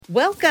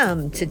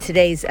Welcome to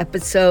today's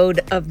episode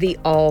of the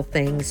All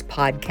Things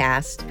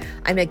Podcast.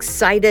 I'm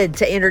excited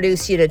to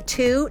introduce you to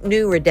two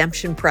new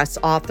Redemption Press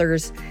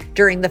authors.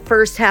 During the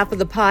first half of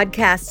the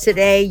podcast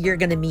today, you're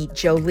going to meet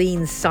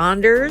Jolene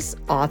Saunders,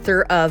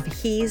 author of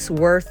He's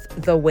Worth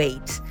the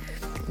Wait.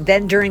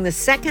 Then during the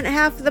second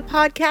half of the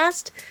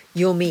podcast,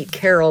 you'll meet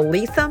Carol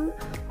Leatham,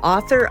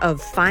 author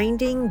of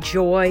Finding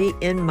Joy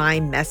in My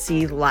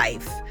Messy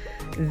Life.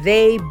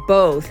 They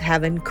both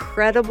have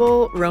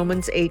incredible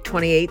Romans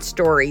 8:28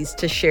 stories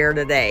to share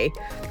today.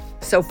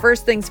 So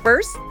first things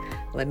first,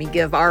 let me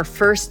give our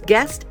first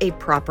guest a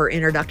proper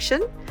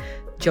introduction.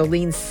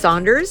 Jolene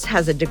Saunders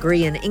has a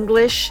degree in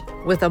English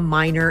with a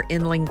minor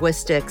in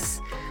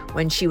linguistics.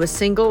 When she was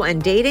single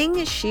and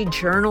dating, she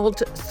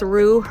journaled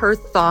through her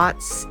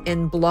thoughts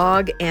in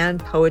blog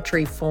and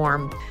poetry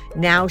form.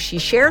 Now she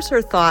shares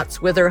her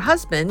thoughts with her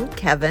husband,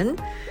 Kevin.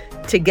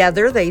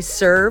 Together, they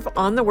serve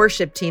on the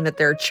worship team at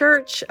their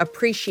church,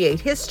 appreciate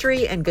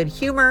history and good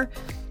humor,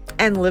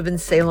 and live in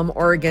Salem,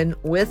 Oregon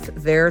with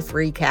their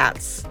three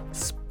cats,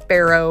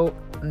 Sparrow,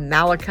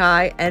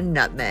 Malachi, and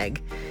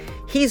Nutmeg.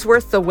 He's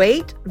Worth the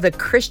Wait, the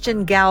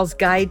Christian Gal's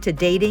Guide to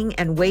Dating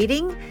and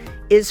Waiting,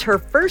 is her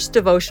first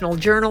devotional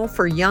journal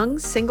for young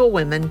single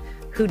women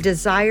who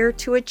desire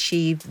to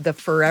achieve the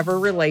forever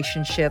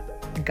relationship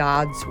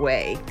God's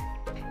way.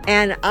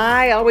 And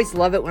I always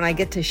love it when I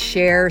get to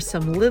share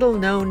some little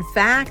known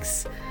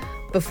facts.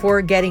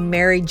 Before getting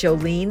married,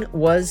 Jolene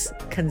was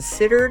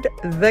considered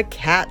the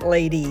cat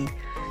lady.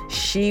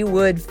 She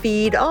would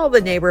feed all the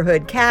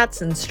neighborhood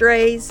cats and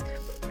strays.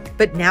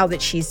 But now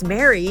that she's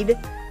married,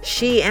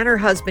 she and her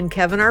husband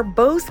Kevin are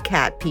both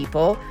cat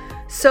people.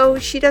 So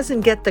she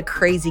doesn't get the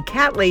crazy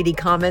cat lady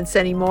comments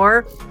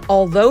anymore.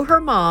 Although her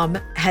mom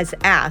has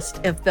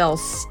asked if they'll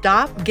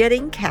stop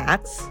getting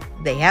cats.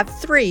 They have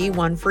 3,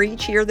 one for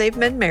each year they've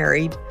been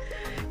married.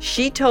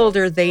 She told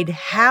her they'd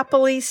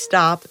happily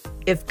stop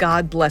if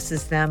God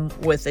blesses them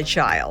with a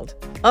child.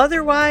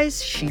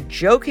 Otherwise, she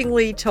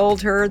jokingly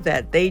told her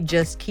that they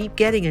just keep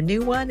getting a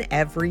new one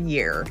every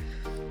year.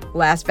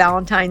 Last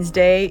Valentine's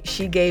Day,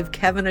 she gave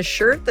Kevin a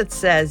shirt that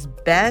says,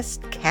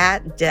 "Best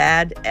Cat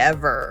Dad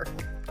Ever."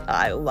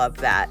 I love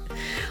that.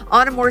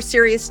 On a more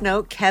serious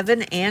note,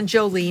 Kevin and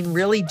Jolene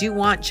really do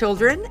want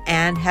children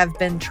and have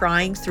been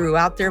trying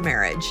throughout their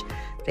marriage.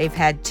 They've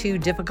had 2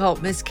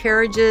 difficult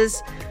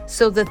miscarriages,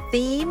 so the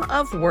theme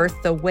of Worth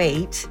the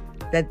Wait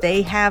that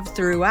they have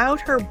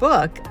throughout her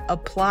book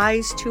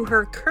applies to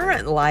her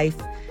current life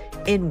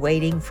in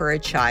waiting for a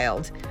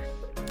child.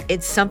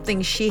 It's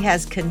something she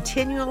has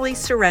continually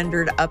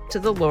surrendered up to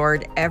the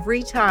Lord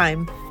every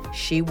time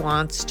she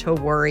wants to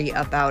worry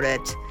about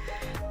it,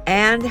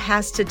 and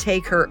has to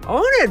take her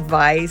own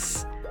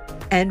advice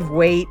and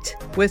wait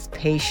with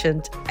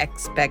patient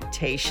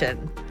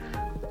expectation.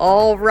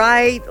 All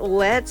right,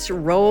 let's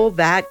roll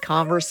that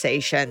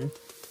conversation.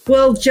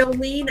 Well,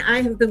 Jolene,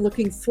 I have been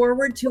looking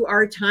forward to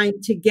our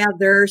time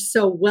together.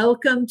 So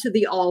welcome to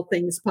the All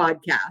Things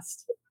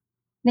Podcast.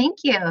 Thank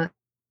you.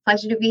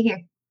 Pleasure to be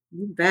here.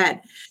 You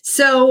bet.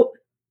 So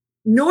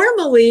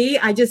normally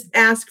I just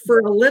ask for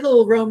a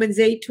little Romans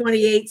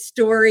 8:28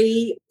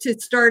 story to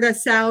start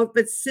us out.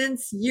 But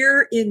since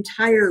your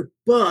entire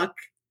book,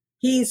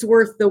 He's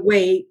Worth the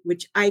Wait,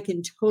 which I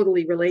can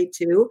totally relate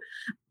to,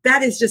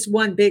 that is just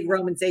one big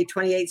Romans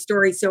 8:28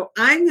 story. So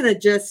I'm going to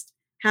just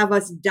have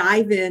us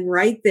dive in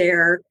right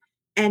there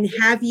and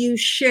have you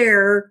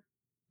share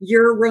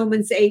your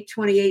Romans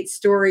 8:28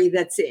 story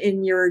that's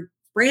in your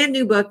brand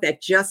new book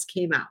that just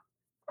came out.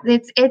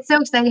 It's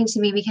so exciting to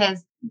me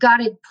because God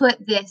had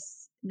put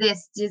this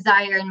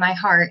desire in my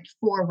heart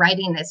for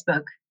writing this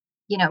book,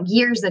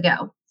 years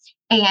ago.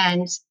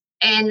 And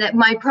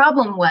my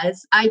problem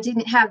was I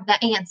didn't have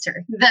the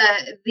answer.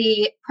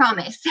 The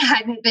promise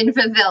hadn't been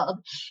fulfilled.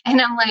 And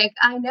I'm like,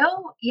 I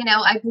know,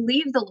 I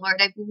believe the Lord.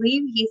 I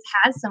believe He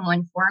has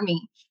someone for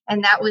me.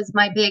 And that was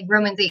my big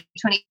Romans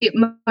 8:28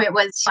 moment,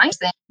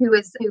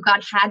 was who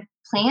God had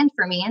planned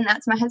for me. And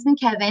that's my husband,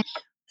 Kevin.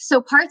 So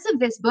parts of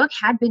this book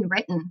had been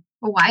written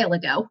a while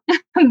ago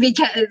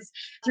because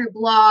through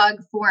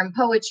blog, form,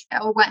 poetry,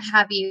 or what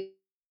have you,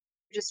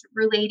 just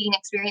relating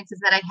experiences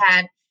that I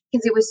had,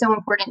 because it was so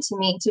important to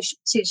me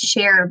to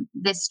share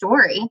this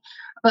story.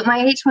 But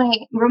my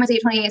Romans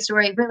 8:28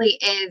 story really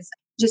is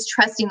just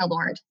trusting the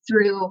Lord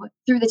through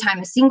the time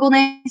of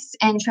singleness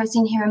and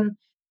trusting Him,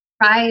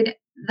 provide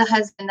the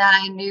husband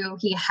that I knew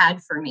He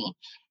had for me.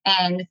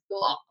 And,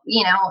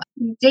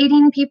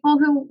 dating people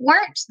who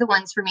weren't the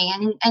ones for me.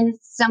 And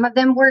some of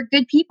them were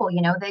good people,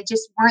 they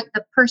just weren't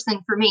the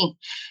person for me,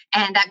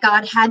 and that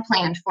God had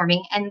planned for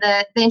me. And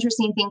the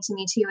interesting thing to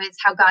me too is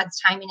how God's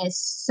timing is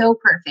so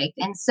perfect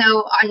and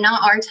so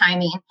not our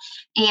timing.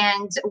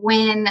 And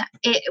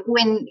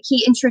when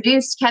He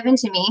introduced Kevin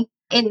to me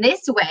in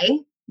this way,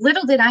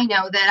 little did I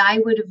know that I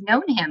would have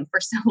known him for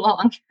so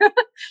long.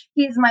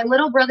 He's my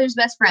little brother's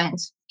best friend,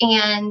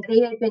 and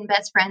they had been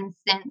best friends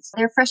since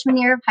their freshman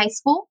year of high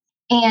school.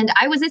 And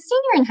I was a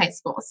senior in high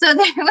school. So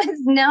there was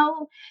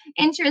no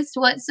interest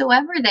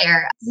whatsoever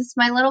there. This is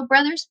my little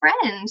brother's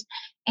friend.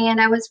 And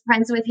I was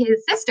friends with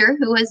his sister,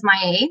 who was my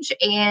age.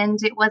 And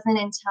it wasn't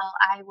until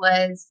I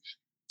was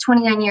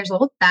 29 years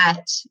old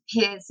that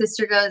his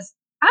sister goes,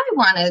 I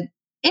want to,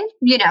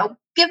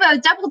 give a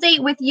double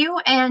date with you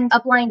and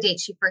a blind date,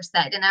 she first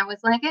said. And I was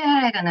like,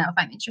 I don't know if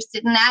I'm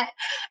interested in that.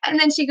 And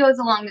then she goes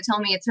along to tell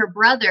me it's her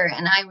brother.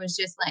 And I was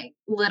just like,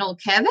 little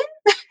Kevin?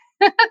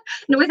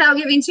 Without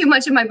giving too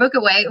much of my book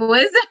away, it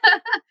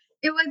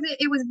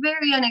was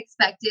very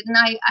unexpected. And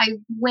I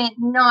went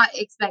not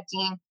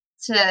expecting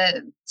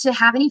to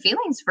have any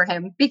feelings for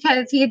him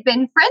because he had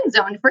been friend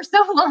zoned for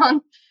so long.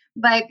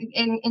 But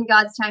in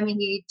God's timing,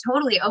 he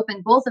totally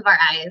opened both of our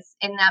eyes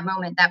in that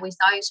moment that we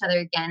saw each other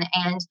again.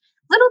 And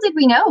little did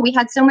we know we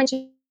had so much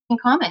in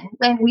common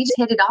when we just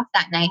hit it off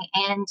that night,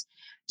 and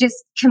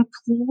just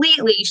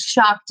completely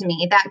shocked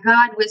me that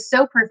God was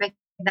so perfect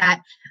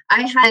that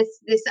I had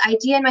this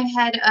idea in my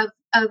head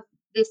of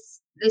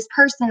this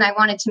person I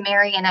wanted to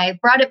marry, and I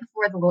brought it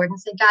before the Lord and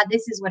said, God,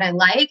 this is what I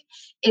like.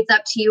 It's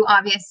up to you,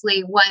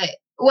 obviously,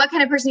 what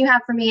kind of person you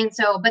have for me. And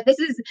so, but this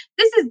is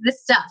the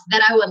stuff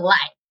that I would like.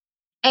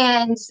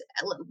 And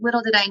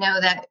little did I know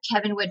that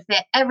Kevin would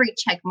fit every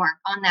check mark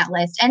on that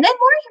list. And then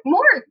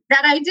more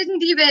that I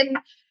didn't even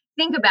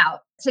think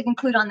about to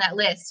include on that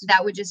list.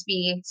 That would just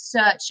be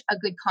such a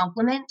good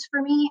compliment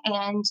for me.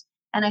 And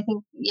I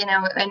think,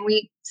 and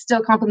we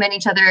still compliment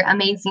each other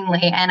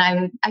amazingly.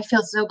 And I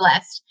feel so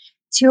blessed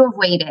to have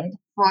waited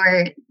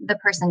for the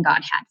person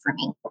God had for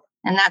me.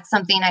 And that's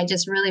something I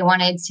just really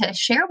wanted to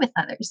share with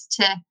others,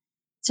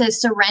 to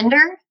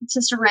surrender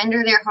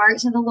their heart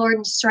to the Lord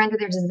and surrender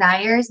their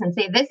desires and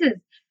say, this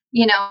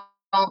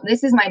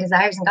is my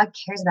desires, and God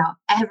cares about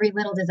every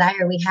little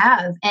desire we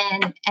have.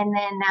 And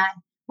then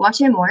watch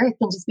him work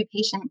and just be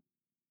patient.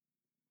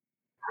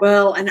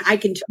 Well, and I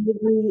can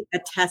totally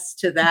attest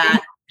to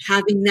that,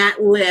 having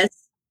that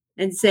list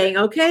and saying,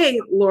 okay,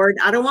 Lord,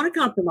 I don't want to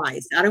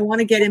compromise. I don't want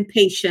to get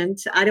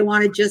impatient. I don't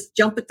want to just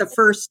jump at the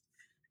first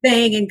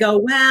thing and go,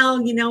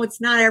 well,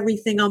 it's not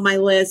everything on my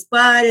list,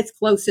 but it's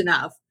close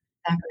enough.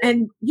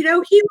 And,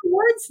 he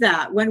rewards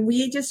that when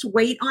we just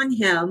wait on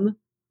him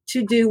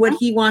to do what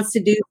he wants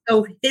to do.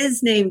 So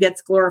his name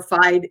gets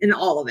glorified in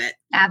all of it.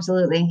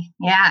 Absolutely.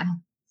 Yeah.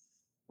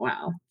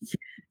 Wow.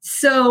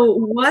 So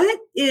what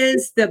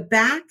is the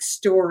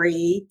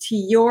backstory to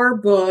your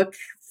book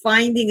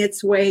finding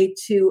its way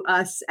to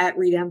us at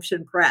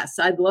Redemption Press?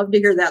 I'd love to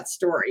hear that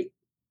story.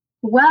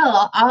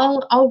 Well,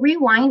 I'll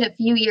rewind a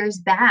few years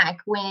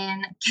back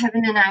when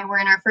Kevin and I were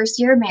in our first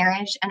year of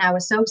marriage, and I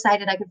was so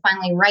excited I could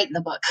finally write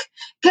the book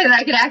because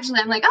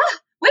I'm like,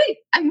 wait,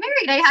 I'm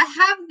married. I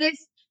have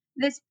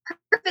this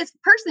perfect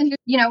person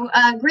who,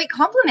 a great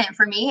compliment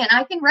for me, and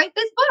I can write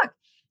this book.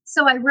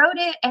 So I wrote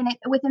it, and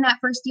within that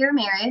first year of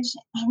marriage.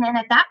 And then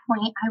at that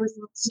point, I was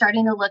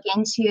starting to look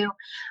into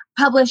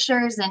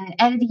publishers and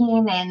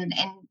editing and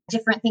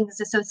different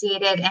things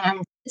associated.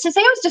 And to say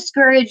I was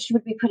discouraged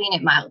would be putting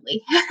it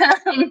mildly.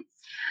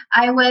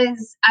 I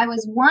was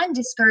one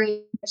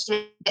discouraged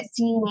at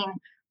seeing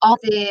all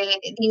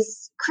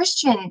these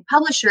Christian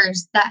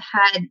publishers that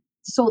had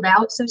sold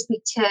out, so to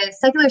speak, to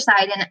secular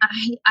side. And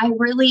I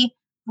really,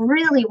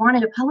 really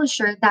wanted a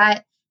publisher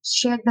that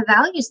shared the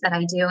values that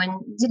I do and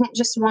didn't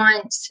just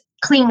want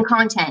clean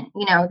content,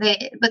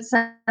 but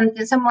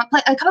somewhat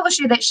a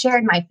publisher that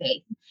shared my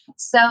faith.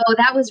 So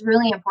that was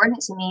really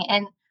important to me.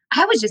 And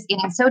I was just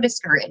getting so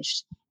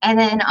discouraged. And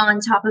then on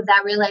top of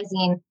that,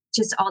 realizing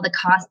just all the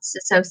costs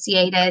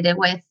associated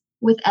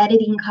with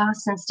editing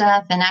costs and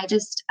stuff. And I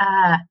just,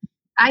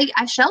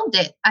 I shelved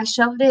it. I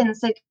shelved it and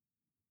said,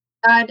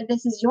 God,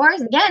 this is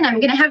yours. Again,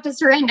 I'm going to have to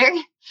surrender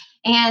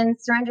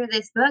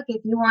this book.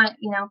 If you want,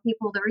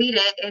 people to read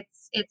it,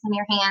 it's in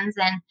your hands.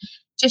 And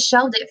just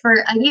shelved it for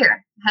a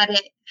year. Had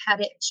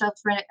it shelved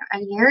for a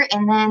year.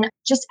 And then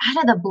just out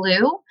of the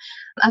blue,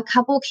 a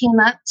couple came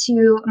up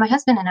to my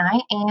husband and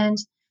I and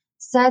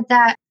said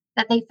that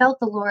they felt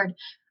the Lord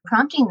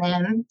prompting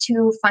them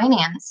to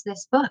finance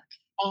this book.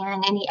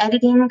 And any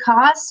editing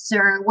costs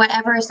or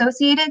whatever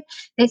associated,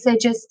 they said,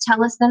 just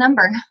tell us the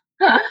number.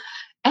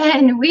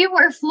 And we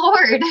were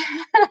floored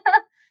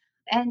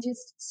and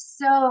just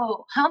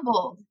so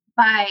humbled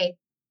by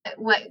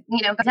what,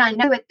 done.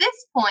 At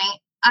this point,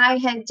 I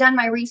had done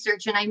my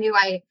research and I knew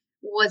I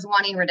was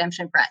wanting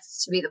Redemption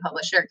Press to be the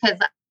publisher because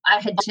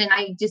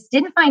I just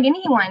didn't find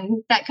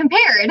anyone that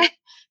compared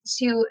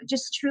to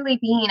just truly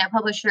being a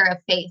publisher of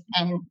faith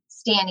and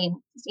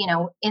standing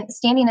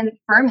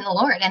firm in the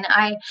Lord. And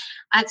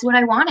that's what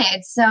I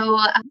wanted. So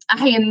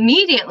I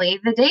immediately,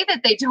 the day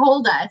that they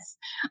told us,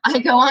 I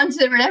go on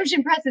to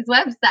Redemption Press's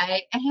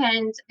website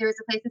and there was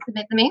a place to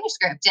submit the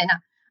manuscript. And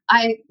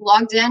I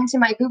logged into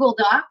my Google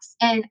Docs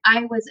and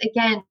I was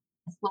again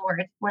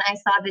floored when I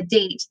saw the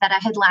date that I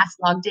had last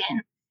logged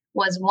in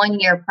was 1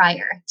 year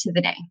prior to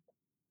the day.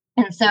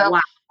 And so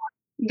wow.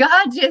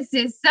 God just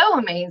is so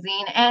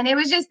amazing. And it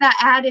was just that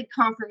added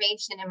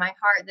confirmation in my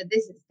heart that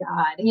this is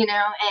God,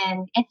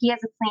 and he has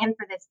a plan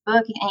for this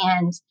book.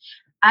 And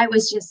I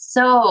was just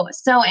so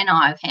in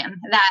awe of him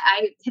that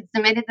I had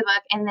submitted the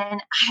book. And then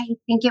I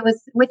think it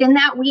was within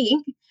that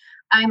week,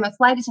 I'm a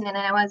flight attendant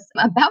and I was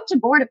about to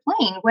board a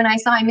plane when I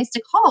saw I missed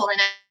a call,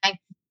 and I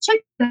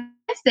checked the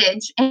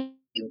message and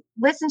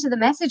listened to the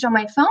message on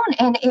my phone,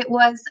 and it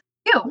was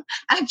you,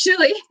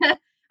 actually.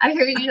 I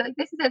heard you like,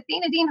 this is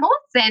Athena Dean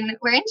Holtz, and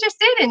we're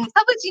interested in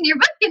publishing your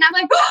book. And I'm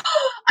like,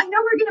 oh, I know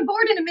we're going to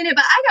board in a minute,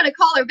 but I got to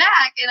call her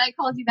back. And I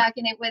called you back,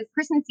 and it was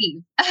Christmas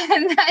Eve.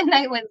 And that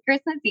night was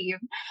Christmas Eve.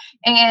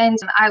 And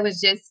I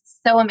was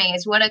just so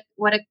amazed. What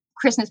a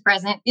Christmas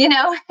present,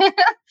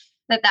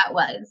 that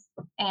was.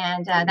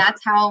 And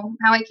that's how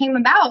I came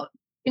about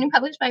getting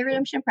published by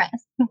Redemption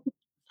Press.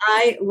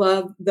 I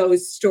love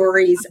those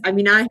stories. I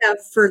mean, I have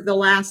for the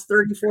last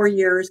 34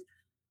 years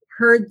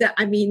heard that.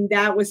 I mean,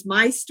 that was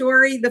my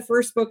story. The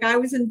first book I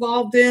was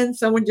involved in,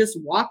 someone just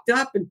walked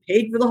up and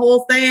paid for the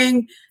whole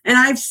thing. And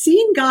I've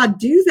seen God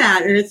do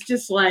that. And it's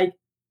just like,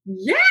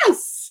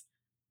 yes,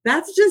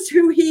 that's just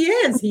who he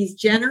is. He's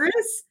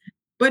generous,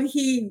 but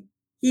he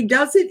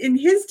does it in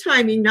his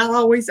timing, not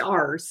always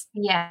ours.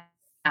 Yeah,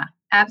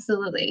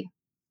 absolutely.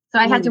 So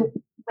I had to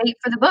wait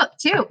for the book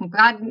too.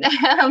 God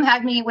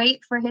had me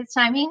wait for his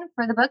timing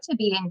for the book to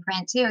be in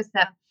print too.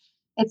 So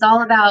it's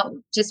all about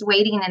just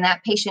waiting and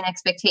that patient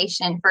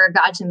expectation for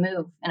God to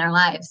move in our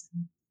lives.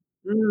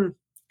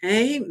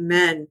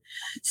 Amen.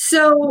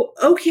 So,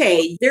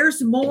 okay,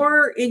 there's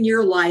more in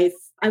your life.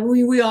 I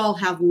mean, we all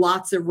have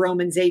lots of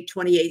Romans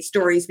 8:28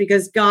 stories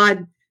because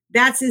God,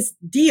 that's his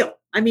deal.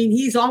 I mean,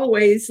 he's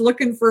always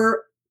looking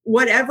for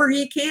whatever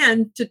he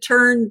can to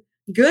turn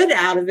good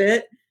out of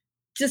it,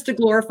 just to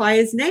glorify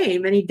his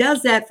name. And he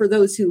does that for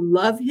those who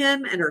love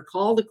him and are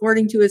called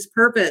according to his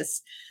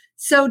purpose.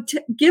 So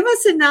give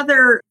us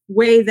another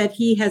way that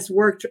he has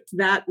worked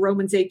that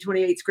Romans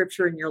 8:28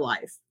 scripture in your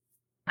life.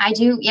 I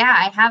do. Yeah,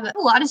 I have a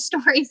lot of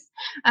stories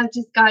of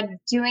just God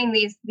doing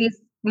these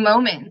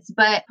moments,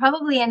 but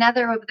probably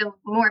another of the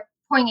more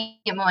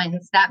poignant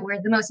ones that were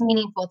the most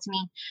meaningful to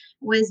me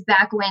was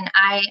back when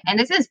and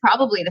this is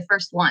probably the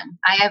first one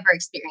I ever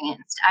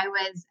experienced. I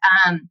was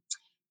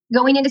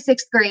going into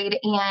 6th grade,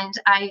 and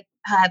I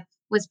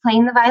was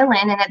playing the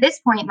violin. And at this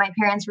point, my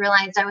parents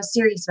realized I was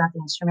serious about the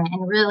instrument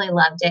and really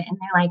loved it. And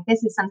they're like,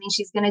 this is something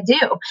she's going to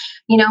do,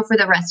 for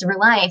the rest of her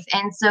life.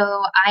 And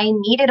so I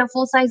needed a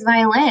full-size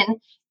violin.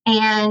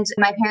 And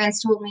my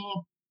parents told me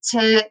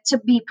to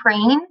be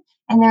praying.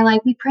 And they're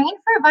like, be praying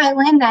for a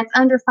violin that's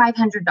under $500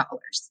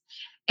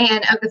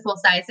 and of the full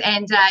size.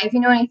 And if you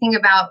know anything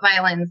about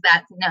violins,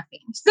 that's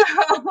nothing. So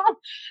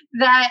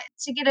that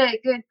to get a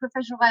good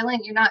professional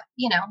violin, you're not,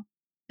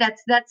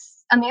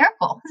 that's a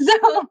miracle.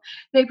 So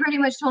they pretty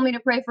much told me to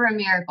pray for a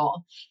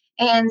miracle.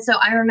 And so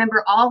I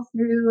remember all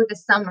through the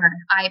summer,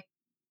 I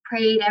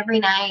prayed every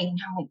night,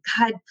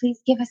 God, please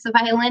give us a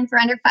violin for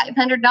under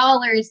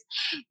 $500.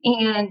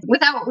 And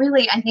without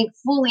really, I think,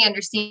 fully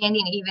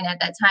understanding even at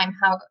that time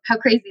how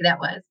crazy that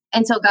was,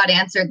 until God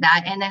answered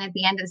that. And then at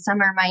the end of the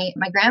summer,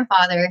 my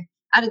grandfather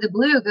out of the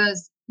blue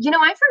goes, I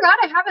forgot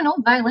I have an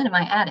old violin in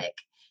my attic.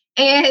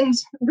 And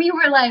we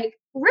were like,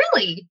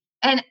 really?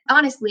 And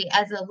honestly,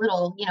 as a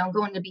little,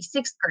 going to be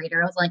 6th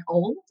grader, I was like,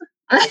 old?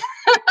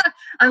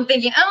 I'm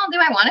thinking, oh, do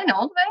I want an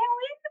old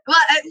violin? Well,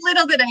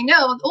 little did I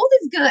know, old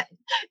is good.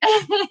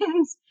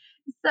 And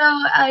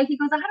so he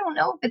goes, I don't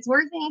know if it's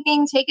worth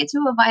anything. Take it to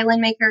a violin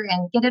maker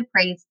and get it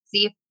appraised.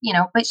 See if,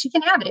 but she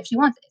can have it if she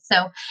wants it.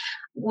 So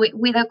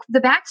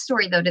the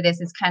backstory, though, to this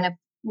is kind of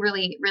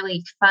really,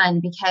 really fun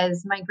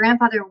because my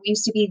grandfather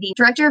used to be the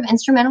director of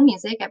instrumental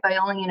music at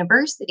Biola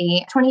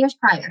University 20 years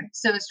prior.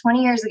 So it was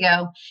 20 years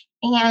ago.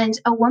 And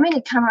a woman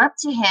had come up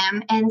to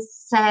him and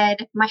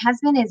said, my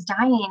husband is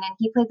dying and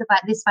he played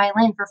this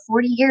violin for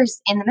 40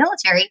 years in the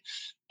military.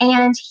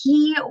 And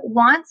he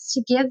wants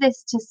to give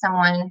this to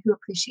someone who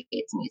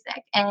appreciates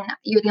music. And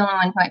you're the only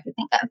one who I could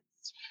think of.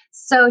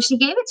 So she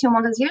gave it to him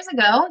all those years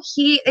ago.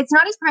 It's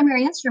not his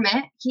primary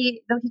instrument.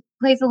 Though he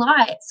plays a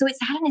lot. So it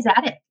sat in his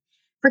attic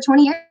for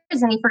 20 years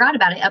and he forgot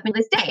about it up until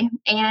this day.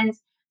 And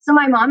so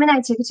my mom and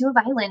I took it to a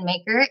violin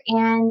maker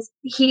and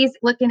he's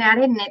looking at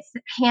it and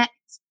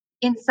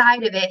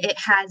inside of it, it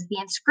has the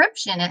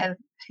inscription of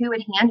who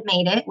had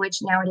handmade it, which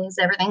nowadays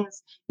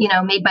everything's,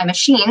 made by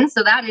machines.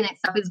 So that in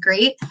itself is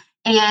great.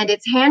 And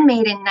it's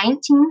handmade in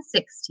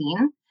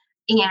 1916.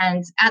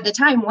 And at the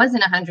time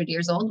wasn't 100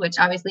 years old, which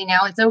obviously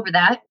now it's over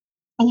that.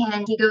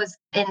 And he goes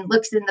and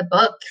looks in the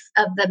book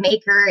of the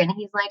maker and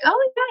he's like,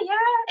 oh,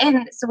 yeah.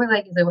 And so we're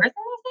like, is it worth anything?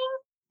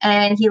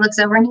 And he looks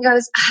over and he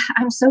goes,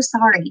 I'm so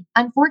sorry.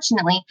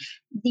 Unfortunately,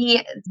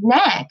 the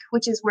neck,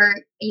 which is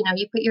where,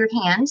 you put your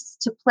hands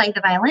to play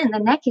the violin, the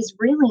neck is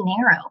really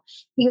narrow.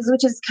 He goes,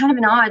 which is kind of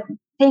an odd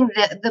thing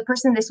that the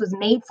person this was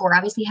made for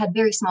obviously had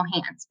very small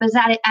hands. But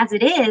as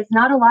it is,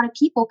 not a lot of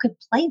people could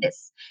play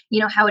this,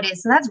 how it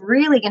is. So that's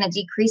really going to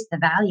decrease the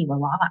value a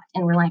lot.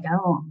 And we're like,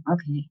 oh,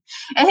 okay.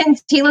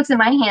 And he looks at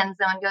my hands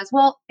though and goes,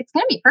 well, it's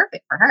going to be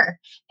perfect for her.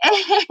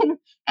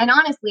 And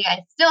honestly, I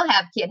still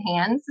have kid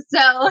hands.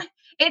 So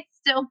it's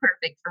still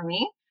perfect for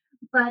me.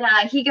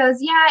 But he goes,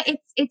 yeah,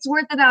 it's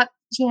worth about,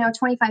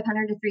 $2,500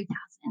 to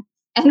 $3,000.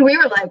 And we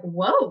were like,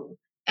 whoa.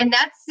 And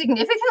that's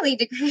significantly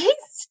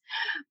decreased.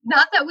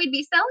 Not that we'd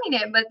be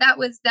selling it, but that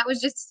was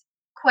just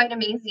quite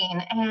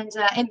amazing. And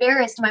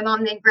embarrassed, my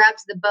mom then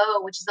grabs the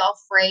bow, which is all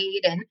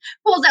frayed, and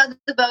pulls out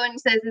the bow and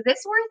says, is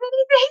this worth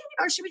anything?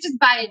 Or should we just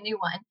buy a new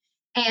one?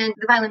 And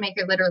the violin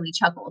maker literally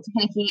chuckled.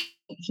 And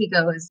he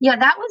goes, yeah,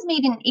 that was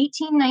made in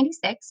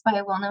 1896 by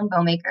a well-known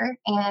bow maker.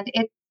 And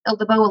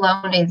the bow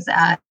alone is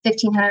 $1,500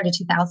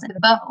 to $2,000 the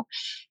bow.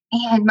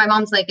 And my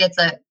mom's like, it's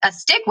a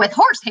stick with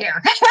horsehair.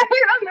 I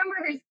remember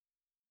her saying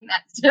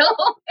that still.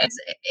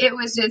 It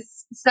was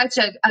just such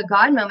a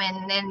God moment.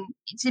 And then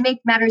to make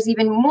matters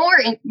even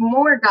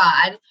more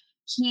God,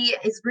 he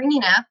is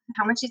bringing up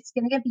how much it's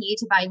going to be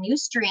to buy new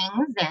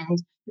strings and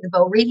the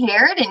bow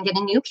rehaired and get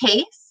a new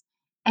case.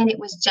 And it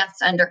was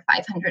just under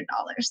 $500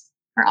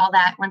 for all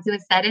that once it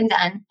was said and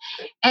done.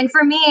 And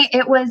for me,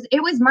 it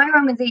was my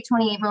Romans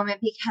 8:28 moment,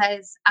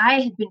 because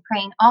I had been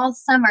praying all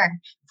summer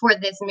for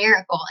this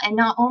miracle. And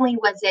not only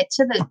was it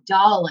to the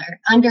dollar,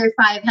 under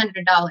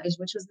 $500,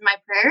 which was my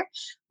prayer,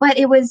 but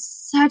it was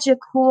such a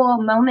cool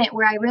moment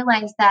where I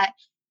realized that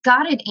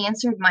God had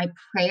answered my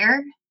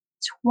prayer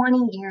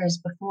 20 years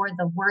before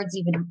the words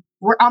even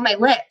were on my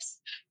lips,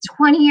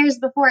 20 years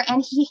before.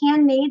 And he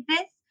handmade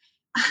this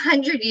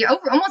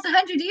almost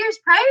 100 years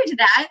prior to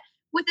that,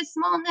 with a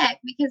small neck,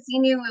 because he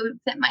knew it would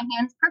fit my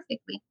hands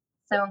perfectly.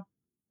 So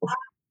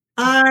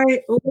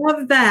I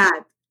love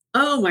that.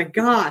 Oh my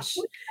gosh.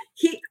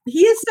 He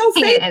is so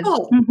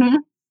faithful. Mm-hmm.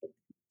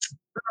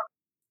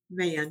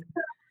 Man.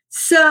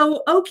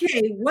 So,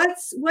 okay,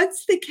 what's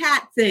the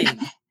cat thing?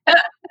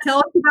 Tell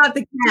us about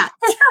the cat.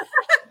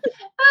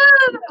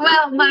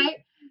 Well,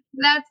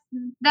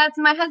 that's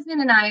my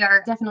husband and I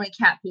are definitely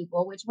cat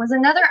people, which was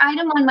another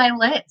item on my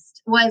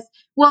list.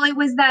 It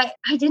was that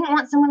I didn't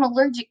want someone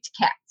allergic to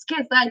cats,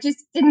 because I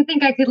just didn't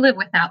think I could live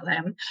without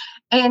them.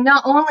 And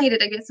not only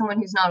did I get someone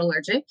who's not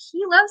allergic,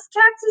 he loves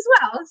cats as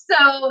well.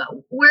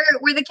 So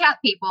we're the cat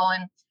people.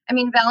 And I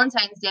mean,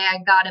 Valentine's Day, I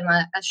got him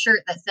a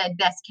shirt that said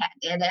 "Best Cat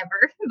Did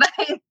Ever,"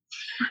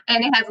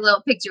 and it has a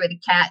little picture with a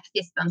cat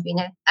fist bumping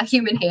a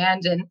human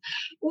hand. And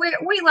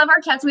we love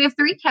our cats. We have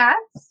 3 cats,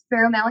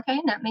 Sparrow, Malachi,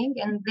 and Nutmeg,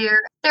 and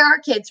they're our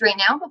kids right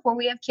now. Before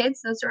we have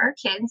kids, those are our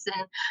kids.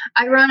 And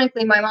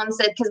ironically, my mom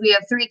said, because we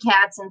have 3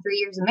 cats and 3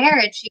 years of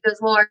marriage, she goes,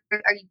 well, are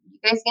you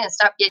guys going to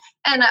stop getting?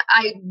 And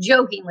I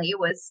jokingly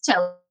was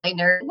telling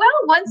her, well,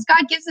 once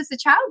God gives us a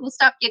child, we'll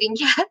stop getting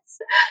cats.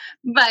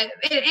 But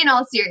in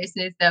all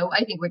seriousness, though,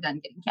 I think we're done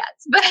getting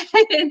cats.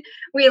 But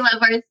we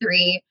love our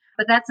 3.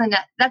 But that's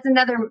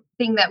another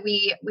thing that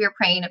we're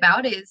praying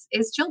about is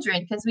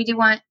children, because we do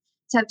want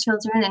to have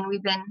children, and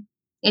we've been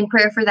in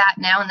prayer for that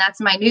now. And that's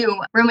my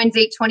new Romans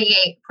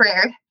 8:28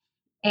 prayer,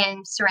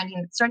 and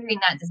surrendering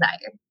that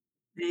desire.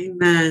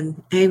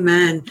 Amen.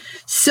 Amen.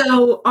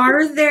 So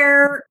are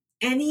there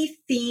any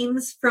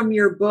themes from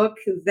your book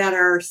that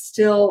are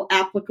still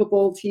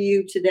applicable to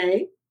you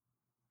today?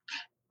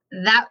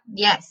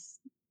 Yes,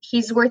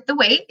 he's worth the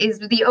wait is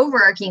the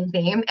overarching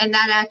theme. And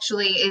that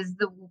actually is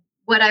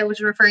what I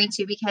was referring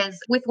to, because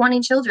with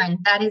wanting children,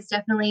 that is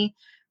definitely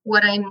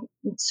what I'm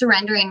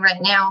surrendering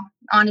right now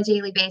on a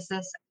daily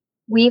basis.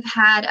 We've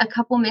had a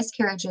couple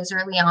miscarriages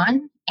early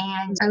on,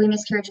 and early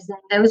miscarriages, and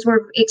those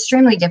were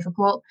extremely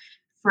difficult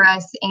for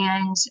us.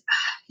 And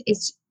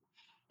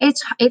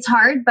it's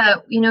hard,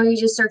 but you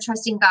just start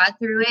trusting God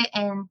through it,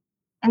 and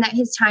that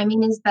his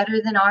timing is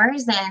better than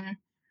ours. And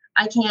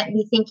I can't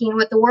be thinking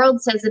what the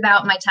world says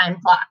about my time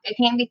clock. I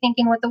can't be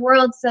thinking what the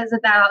world says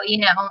about,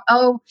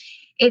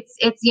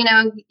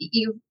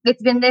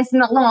 it's been this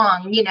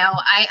long,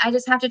 I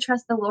just have to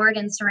trust the Lord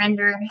and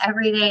surrender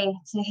every day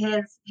to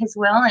his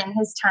will and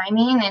his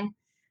timing, and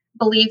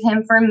believe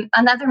him for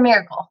another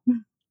miracle.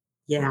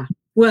 Yeah.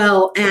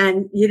 Well,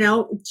 and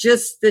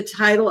just the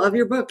title of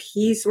your book,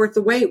 He's Worth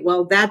the Wait.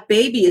 Well, that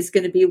baby is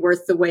going to be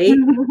worth the wait.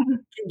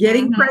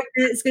 Getting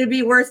pregnant is going to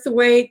be worth the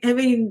wait. I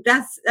mean,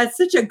 that's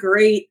such a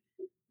great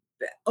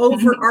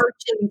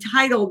overarching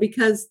title,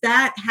 because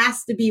that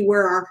has to be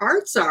where our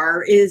hearts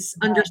are, is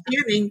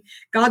understanding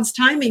God's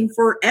timing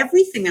for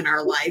everything in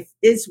our life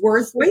is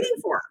worth waiting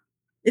for.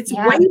 It's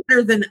way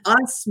better than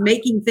us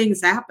making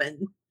things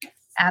happen.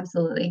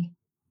 Absolutely.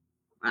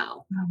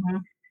 Wow. Mm-hmm.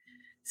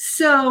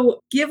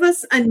 So give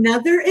us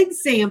another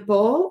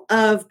example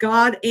of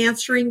God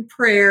answering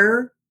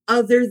prayer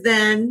other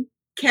than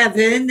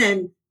Kevin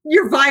and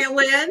your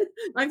violin.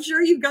 I'm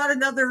sure you've got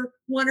another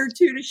 1 or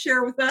 2 to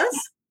share with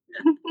us.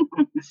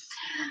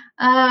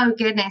 Oh,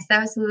 goodness.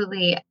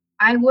 Absolutely.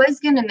 I was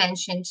going to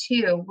mention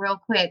too, real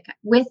quick,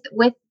 with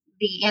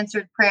the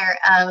answered prayer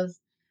of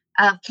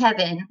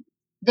Kevin,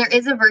 there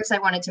is a verse I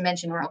wanted to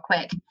mention real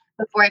quick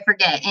before I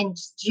forget, in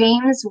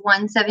James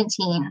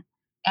 1:17.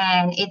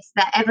 And it's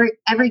that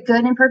every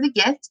good and perfect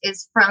gift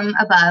is from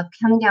above,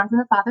 coming down from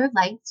the Father of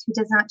lights, who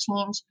does not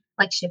change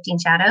like shifting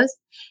shadows.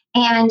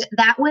 And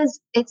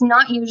it's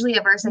not usually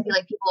a verse I feel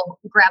like people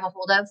grab a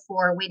hold of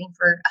for waiting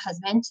for a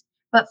husband.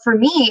 But for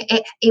me,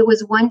 it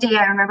was one day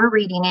I remember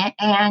reading it,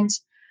 and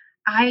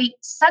I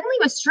suddenly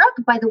was struck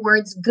by the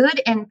words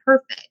good and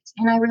perfect.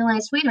 And I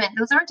realized, wait a minute,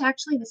 those aren't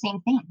actually the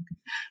same thing.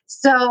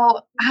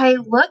 So I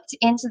looked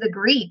into the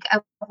Greek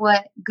of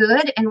what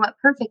good and what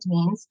perfect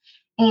means.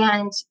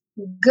 And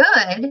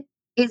good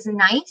is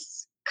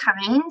nice,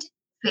 kind,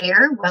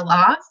 fair, well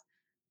off.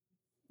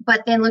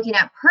 But then looking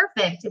at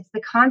perfect, it's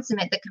the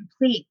consummate, the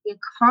complete, the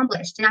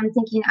accomplished. And I'm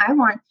thinking, I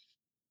want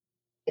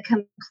the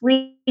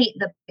complete,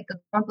 the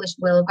accomplished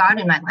will of God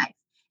in my life.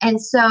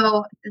 And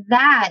so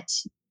that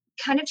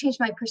kind of changed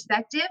my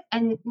perspective,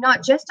 and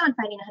not just on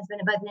finding a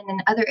husband, but then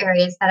in other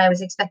areas that I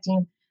was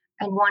expecting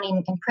and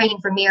wanting and praying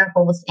for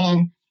miracles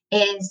in,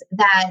 is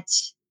that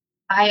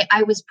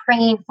I was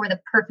praying for the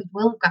perfect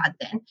will of God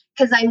then.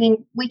 Because I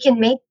mean, we can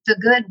make the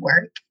good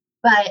work,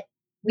 but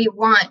we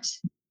want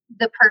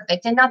the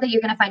perfect. And not that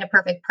you're going to find a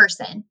perfect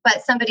person,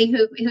 but somebody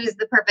who's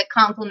the perfect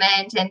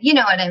complement, and you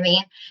know what I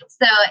mean.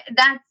 So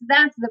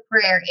that's the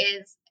prayer,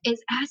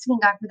 is asking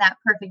God for that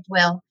perfect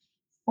will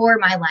for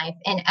my life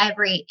in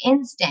every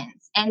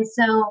instance. And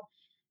so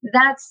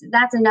that's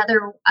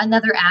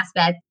another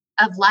aspect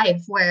of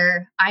life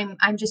where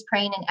I'm just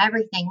praying in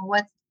everything.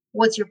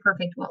 What's your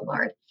perfect will,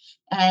 Lord?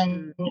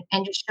 And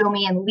just show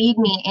me and lead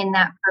me in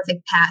that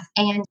perfect path.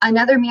 And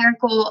another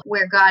miracle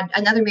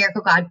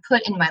God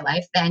put in my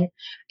life then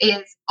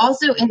is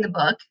also in the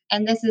book.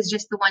 And this is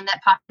just the one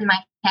that popped in my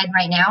head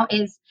right now,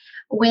 is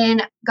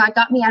when God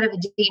got me out of a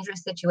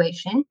dangerous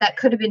situation that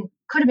could have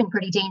been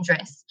pretty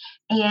dangerous.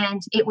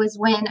 And it was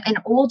when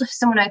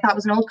someone I thought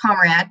was an old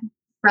comrade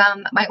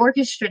from my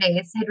orchestra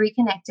days had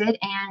reconnected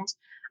and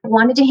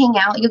wanted to hang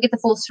out. You'll get the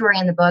full story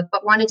in the book,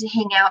 but wanted to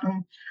hang out.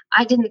 And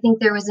I didn't think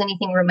there was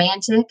anything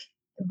romantic,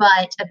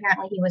 but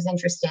apparently he was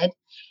interested.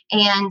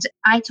 And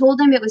I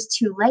told him it was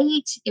too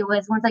late. It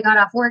was, once I got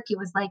off work, it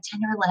was like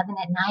 10 or 11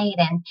 at night.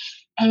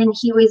 And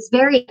he was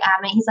very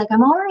adamant. He's like,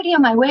 I'm already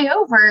on my way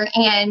over.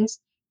 And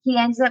he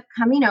ends up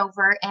coming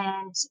over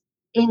and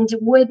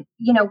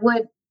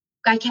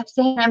I kept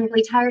saying, I'm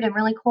really tired, I'm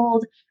really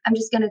cold, I'm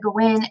just going to go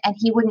in. And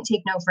he wouldn't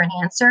take no for an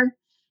answer.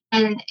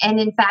 And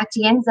in fact,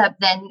 he ends up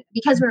then,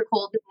 because we were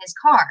cold, in his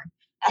car.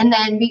 And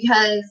then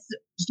because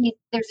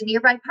there's a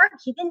nearby park,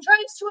 he then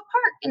drives to a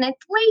park, and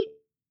it's late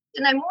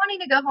and I'm wanting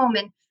to go home.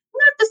 And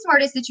not the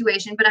smartest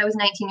situation, but I was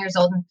 19 years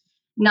old and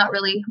not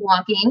really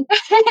walking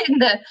in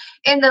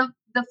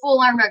the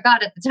full armor of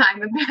God at the time.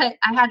 But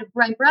I had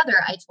my brother,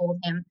 I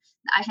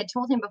had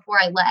told him before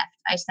I left,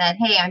 I said,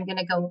 hey, I'm going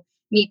to go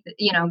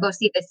go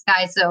see this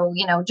guy. So,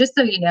 just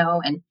so you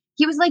know. And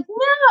he was like,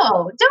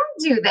 no, don't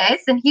do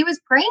this. And he was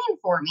praying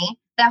for me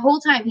that whole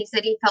time. He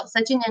said he felt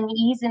such an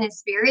unease in his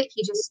spirit.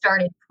 He just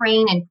started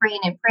praying and praying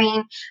and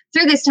praying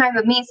through this time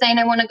of me saying,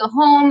 I want to go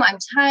home, I'm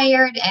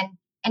tired,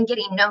 and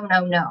getting no,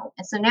 no, no.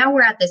 And so now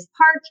we're at this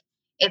park.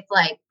 It's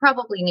like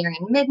probably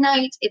nearing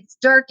midnight. It's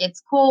dark.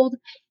 It's cold.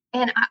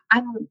 And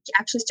I'm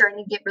actually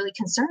starting to get really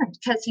concerned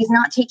because he's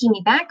not taking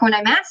me back when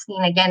I'm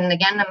asking again and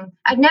again.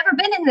 I've never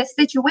been in this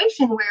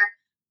situation where,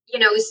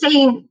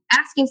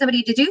 asking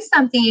somebody to do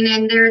something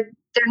and they're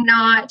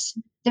not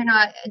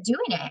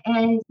doing it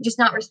and just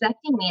not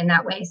respecting me in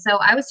that way. So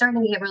I was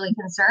starting to get really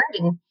concerned,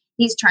 and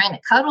he's trying to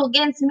cuddle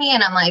against me.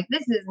 And I'm like,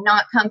 this is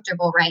not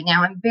comfortable right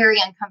now. I'm very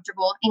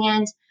uncomfortable.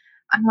 And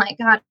I'm like,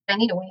 God, I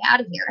need a way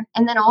out of here.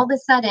 And then all of a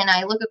sudden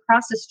I look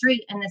across the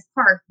street in this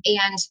park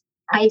and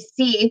I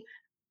see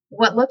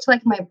what looked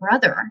like my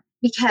brother,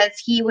 because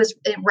he was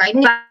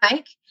riding a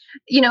bike,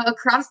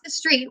 across the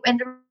street. And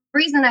the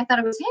reason I thought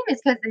it was him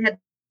is because they had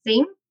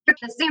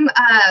the same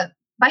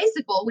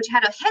bicycle, which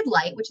had a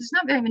headlight, which is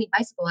not very many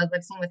bicycles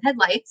I've seen with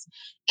headlights.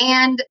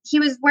 And he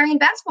was wearing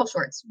basketball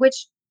shorts,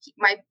 which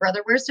my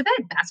brother wears to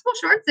bed, basketball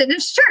shorts and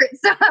his shirt.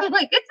 So I'm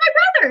like, it's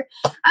my brother.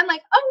 I'm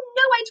like, oh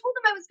no, I told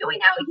him I was going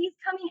out. He's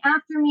coming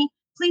after me.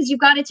 Please, you've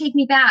got to take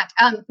me back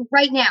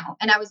right now.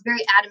 And I was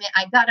very adamant.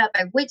 I got up,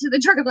 I went to the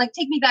truck. I'm like,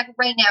 take me back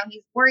right now.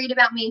 He's worried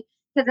about me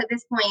because at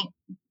this point,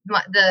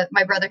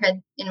 my brother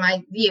had, in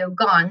my view,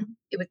 gone.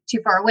 It was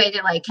too far away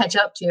to catch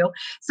up to.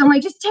 So I'm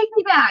like, just take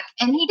me back.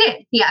 And he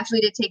did. He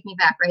actually did take me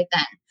back right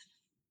then.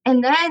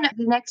 And then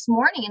the next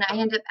morning, I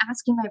ended up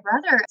asking my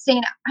brother,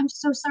 saying, I'm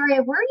so sorry I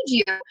worried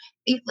you.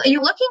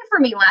 You're looking for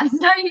me last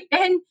night.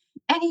 And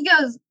he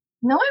goes,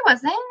 no, I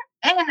wasn't.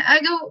 And I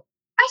go,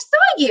 I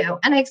saw you.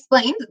 And I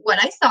explained what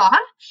I saw.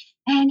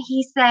 And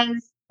he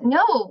says,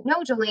 no,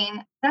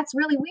 Jolene, that's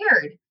really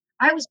weird.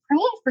 I was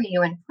praying for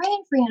you. And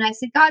I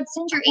said, God,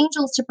 send your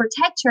angels to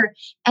protect her.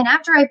 And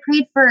after I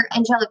prayed for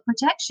angelic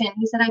protection,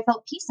 he said, I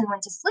felt peace and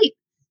went to sleep.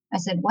 I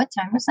said, what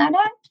time was that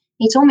at?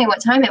 He told me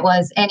what time it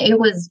was. And it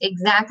was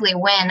exactly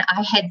when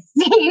I had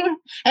seen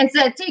and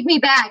said, take me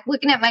back,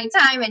 looking at my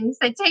time. And he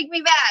said, take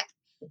me back.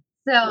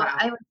 So wow.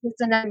 I was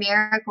just another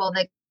miracle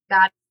that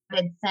God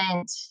had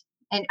sent,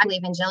 and I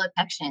believe angelic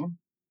protection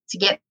to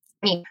get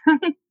me.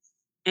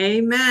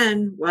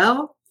 Amen.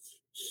 Well,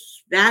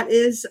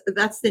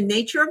 that's the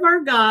nature of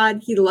our God.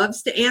 He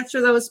loves to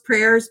answer those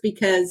prayers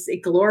because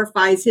it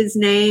glorifies his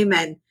name,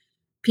 and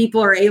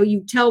people are able,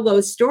 you tell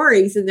those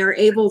stories and they're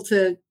able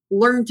to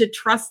learn to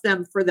trust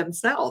them for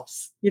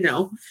themselves,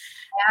 Yeah.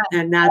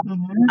 and that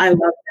I love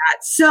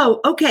that.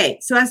 So, okay.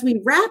 So as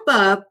we wrap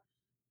up,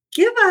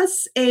 give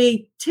us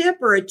a tip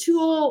or a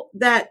tool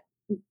that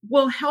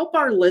will help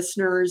our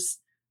listeners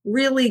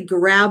really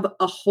grab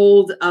a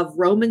hold of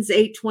Romans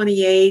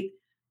 8:28.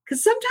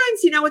 Because sometimes,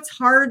 it's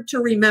hard to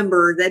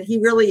remember that he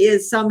really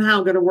is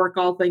somehow going to work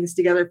all things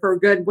together for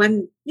good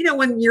when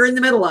you're in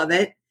the middle of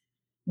it.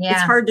 It's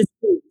Yeah. hard to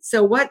see.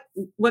 So what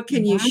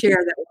can you Mhm.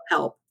 share that will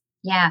help?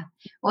 Yeah.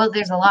 Well,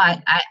 there's a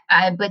lot.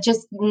 But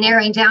just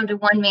narrowing down to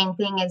one main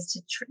thing is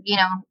to,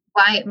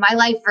 why my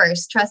life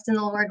verse, trust in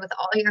the Lord with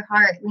all your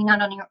heart, lean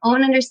not on your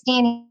own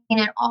understanding, and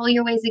in all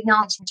your ways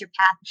acknowledge your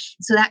path.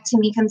 So that to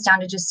me comes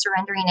down to just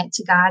surrendering it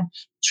to God,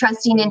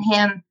 trusting in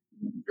Him,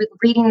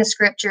 reading the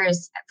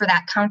scriptures for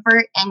that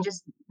comfort, and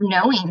just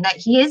knowing that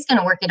He is going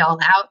to work it all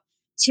out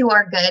to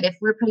our good if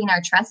we're putting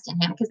our trust in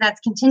Him, because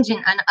that's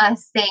contingent on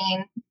us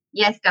saying,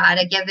 yes, God,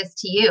 I give this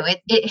to you.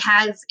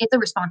 It's a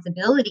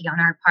responsibility on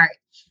our part.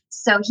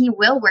 So He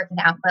will work it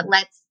out, but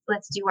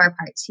let's do our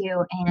part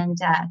too,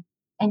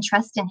 and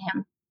trust in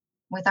Him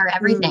with our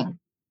everything.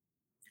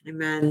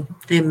 Amen.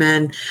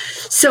 Amen.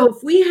 So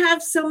if we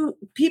have some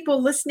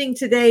people listening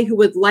today who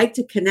would like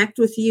to connect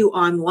with you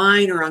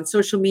online or on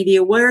social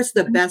media, where's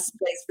the best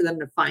place for them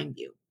to find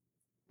you?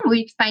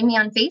 You can find me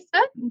on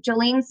Facebook,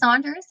 Jolene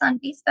Saunders on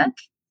Facebook.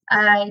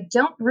 I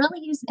don't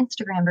really use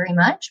Instagram very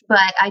much,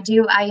 but I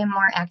am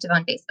more active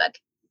on Facebook.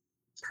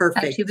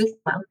 Perfect. YouTube as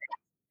well.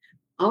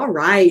 All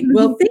right.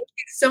 Well, thank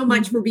you so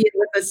much for being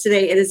with us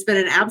today. It has been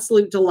an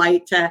absolute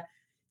delight to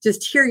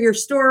just hear your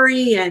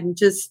story and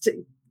just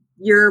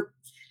your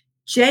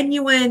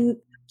genuine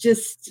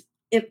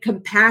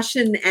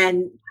compassion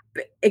and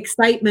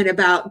excitement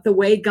about the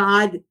way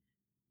God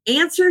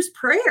answers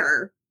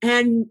prayer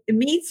and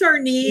meets our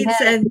needs,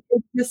 and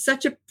is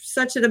such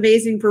an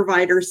amazing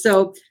provider.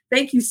 So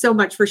thank you so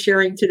much for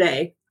sharing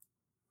today.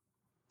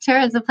 Sure,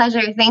 it's a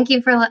pleasure. Thank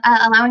you for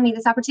allowing me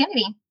this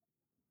opportunity.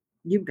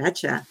 You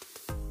betcha.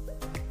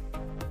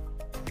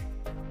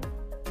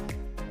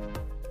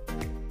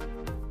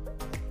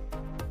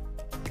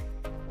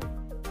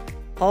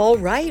 All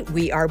right,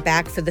 we are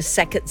back for the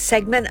second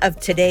segment of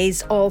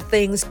today's All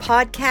Things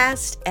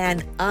podcast,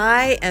 and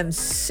I am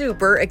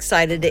super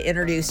excited to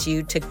introduce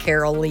you to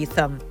Carol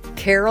Leatham.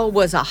 Carol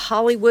was a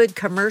Hollywood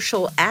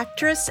commercial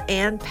actress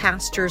and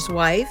pastor's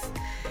wife,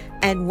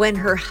 and when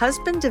her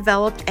husband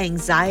developed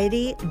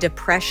anxiety,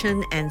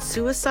 depression, and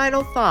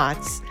suicidal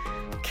thoughts,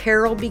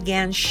 Carol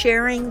began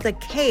sharing the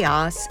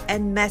chaos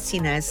and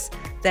messiness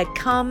that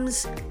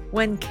comes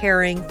when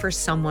caring for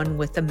someone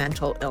with a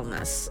mental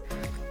illness.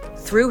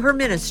 Through her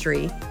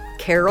ministry,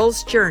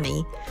 Carol's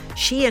Journey,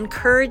 she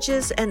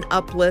encourages and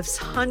uplifts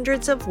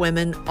hundreds of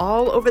women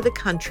all over the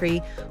country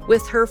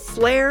with her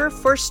flair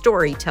for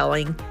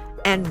storytelling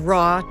and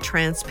raw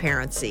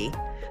transparency.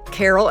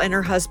 Carol and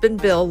her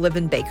husband Bill live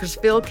in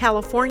Bakersfield,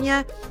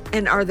 California,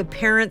 and are the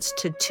parents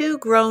to 2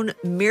 grown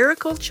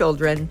miracle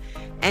children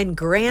and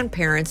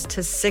grandparents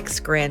to 6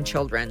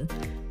 grandchildren.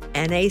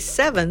 And a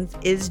 7th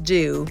is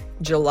due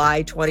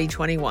July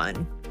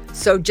 2021.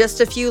 So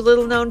just a few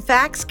little known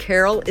facts.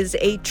 Carol is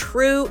a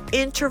true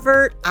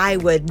introvert. I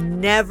would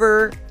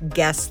never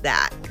guess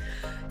that.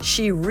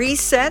 She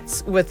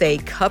resets with a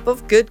cup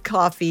of good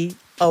coffee,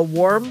 a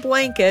warm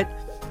blanket,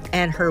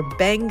 and her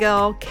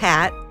Bengal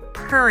cat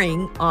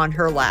purring on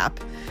her lap.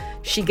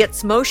 She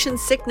gets motion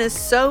sickness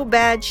so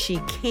bad she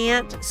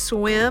can't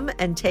swim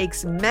and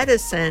takes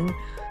medicine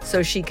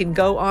so she can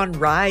go on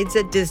rides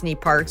at Disney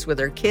parks with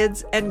her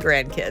kids and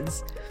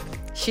grandkids.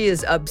 She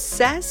is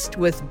obsessed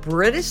with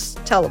British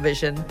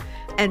television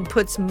and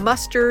puts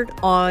mustard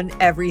on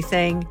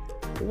everything.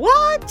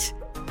 What?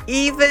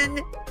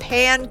 Even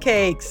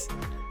pancakes.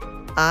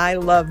 I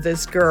love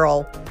this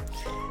girl.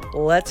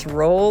 Let's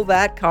roll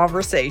that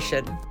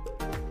conversation.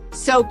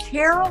 So,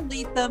 Carol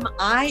Leatham,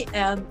 I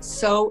am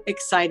so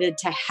excited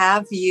to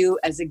have you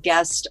as a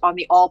guest on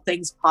the All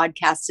Things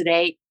podcast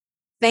today.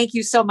 Thank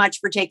you so much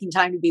for taking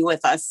time to be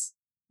with us.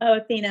 Oh,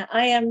 Athena,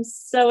 I am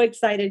so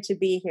excited to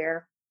be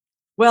here.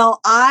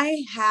 Well,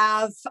 I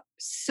have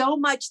so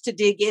much to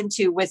dig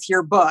into with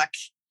your book.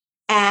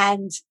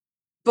 And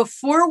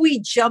before we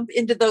jump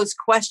into those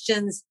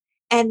questions,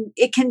 and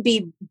it can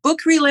be book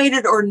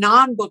related or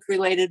non-book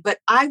related, but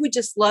I would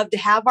just love to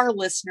have our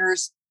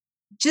listeners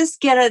just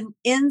get an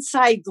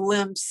inside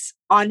glimpse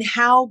on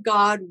how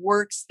God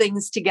works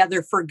things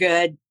together for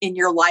good in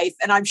your life.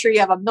 And I'm sure you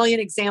have a million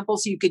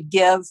examples you could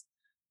give,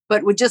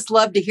 but would just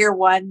love to hear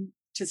one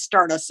to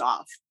start us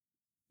off.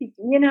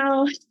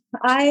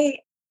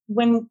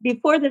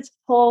 Before this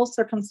whole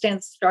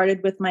circumstance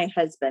started with my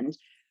husband,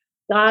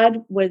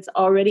 God was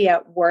already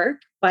at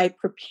work by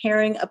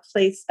preparing a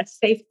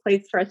safe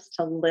place for us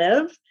to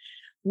live.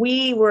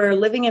 We were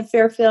living in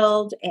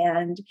Fairfield,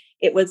 and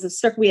it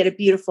was we had a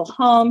beautiful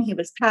home. He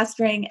was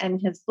pastoring, and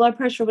his blood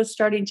pressure was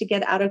starting to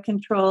get out of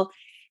control.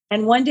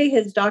 And one day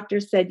his doctor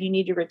said, "You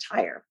need to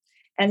retire."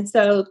 And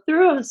so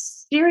through a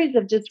series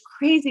of just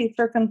crazy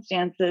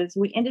circumstances,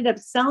 we ended up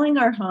selling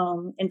our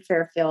home in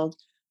Fairfield,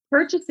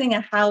 purchasing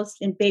a house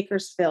in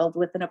Bakersfield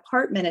with an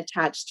apartment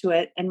attached to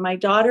it. And my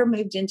daughter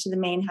moved into the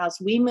main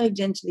house. We moved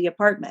into the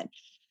apartment.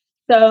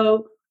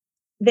 So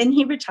then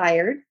he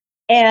retired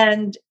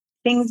and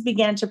things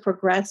began to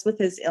progress with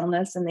his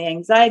illness and the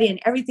anxiety and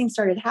everything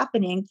started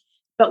happening.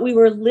 But we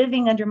were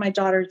living under my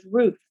daughter's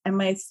roof. And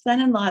my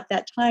son-in-law at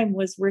that time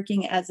was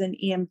working as an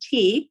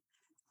EMT.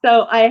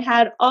 So I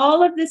had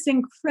all of this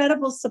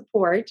incredible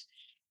support.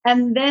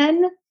 And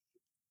then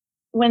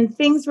when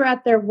things were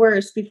at their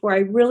worst, before I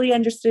really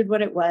understood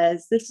what it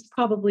was, this is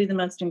probably the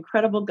most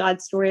incredible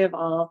God story of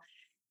all.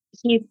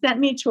 He sent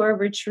me to a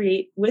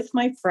retreat with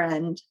my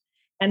friend,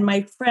 and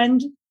my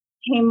friend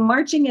came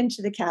marching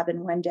into the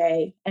cabin one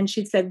day, and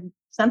she said,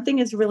 something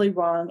is really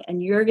wrong,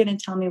 and you're going to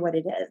tell me what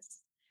it is.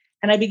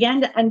 And I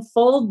began to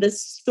unfold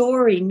this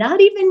story,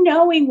 not even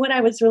knowing what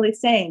I was really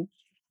saying.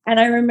 And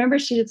I remember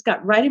she just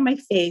got right in my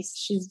face.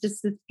 She's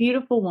just this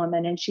beautiful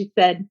woman. And she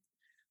said,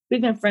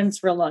 we've been friends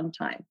for a long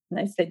time.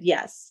 And I said,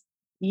 yes.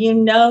 You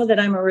know that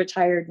I'm a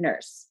retired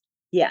nurse.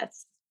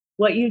 Yes.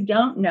 What you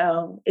don't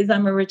know is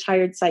I'm a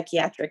retired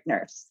psychiatric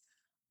nurse.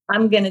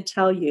 I'm going to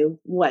tell you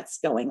what's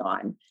going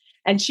on.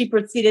 And she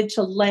proceeded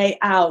to lay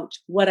out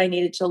what I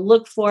needed to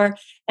look for,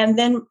 and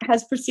then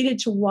has proceeded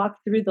to walk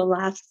through the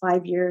last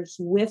 5 years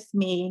with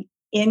me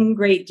in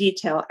great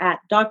detail at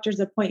doctor's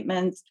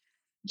appointments,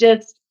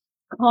 just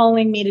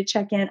calling me to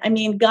check in. I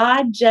mean,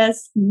 God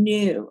just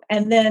knew.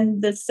 And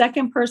then the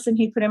second person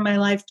he put in my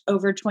life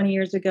over 20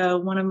 years ago,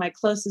 one of my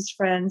closest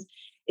friends,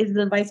 is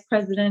the vice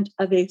president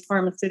of a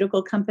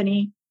pharmaceutical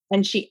company,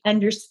 and she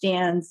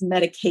understands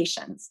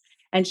medications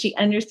and she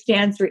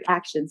understands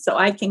reactions. So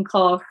I can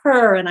call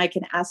her and I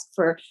can ask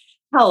for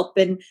help.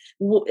 And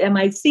am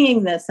I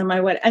seeing this? Am I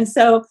what? And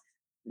so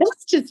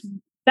that's just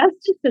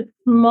a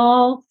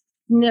small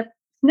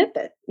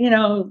snippet,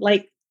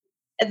 like,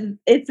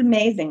 it's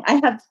amazing. I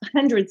have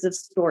hundreds of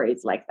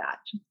stories like that.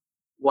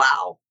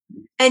 Wow.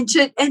 And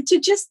to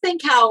just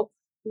think how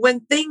when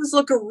things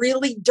look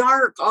really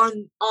dark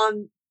on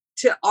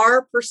to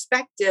our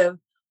perspective,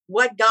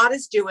 what God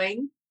is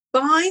doing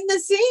behind the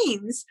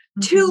scenes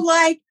to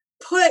like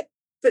put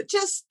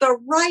just the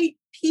right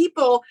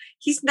people.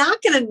 He's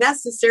not going to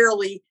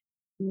necessarily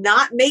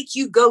not make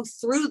you go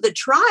through the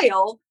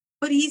trial,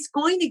 but he's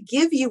going to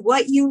give you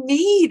what you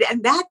need.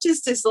 And that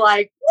just is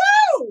like,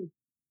 whoa.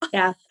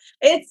 Yeah.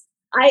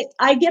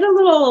 I get a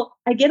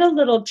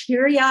little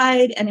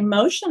teary-eyed and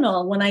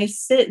emotional when I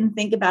sit and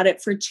think about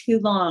it for too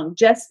long,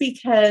 just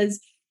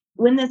because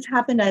when this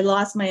happened, I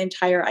lost my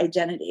entire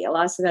identity. I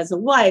lost it as a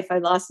wife. I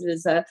lost it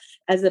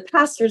as a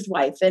pastor's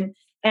wife,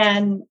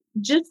 and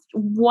just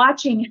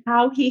watching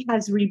how he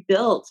has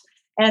rebuilt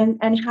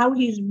and how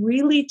he's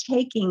really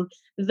taking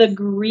the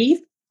grief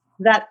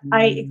that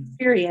I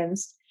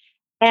experienced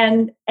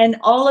and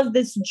all of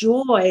this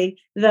joy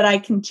that I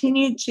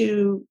continue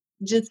to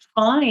just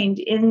find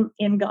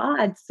in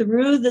God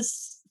through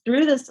this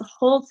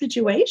whole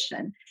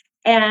situation.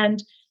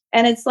 And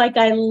it's like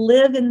I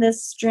live in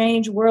this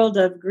strange world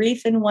of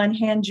grief in one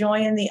hand, joy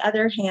in the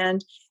other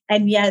hand,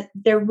 and yet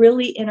they're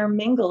really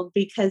intermingled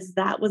because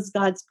that was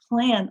God's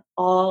plan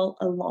all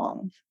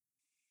along.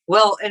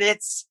 Well, and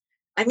it's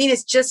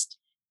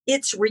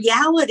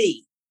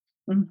reality.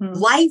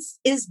 Life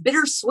is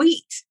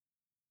bittersweet.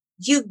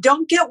 You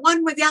don't get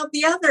one without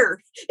the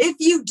other. If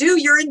you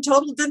do, you're in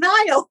total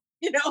denial.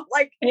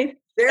 There is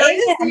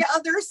the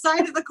other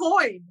side of the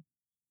coin.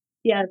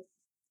 Yes,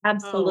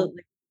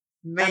 absolutely.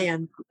 Oh,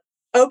 man.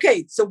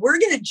 Okay, so we're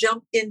going to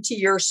jump into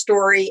your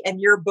story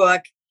and your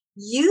book.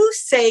 You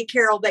say,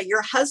 Carol, that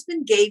your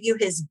husband gave you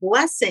his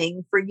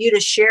blessing for you to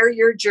share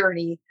your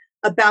journey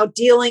about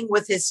dealing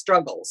with his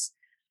struggles.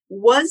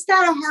 Was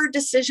that a hard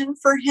decision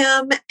for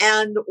him?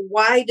 And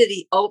why did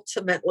he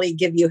ultimately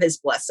give you his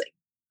blessing?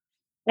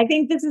 I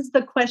think this is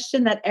the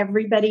question that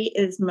everybody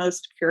is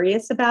most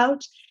curious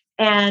about.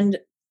 And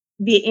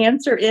the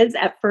answer is,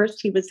 at first,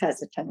 he was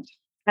hesitant.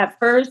 At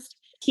first,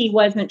 he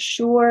wasn't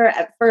sure.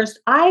 At first,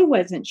 I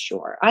wasn't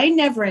sure. I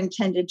never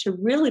intended to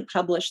really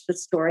publish the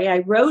story. I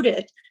wrote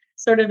it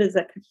sort of as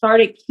a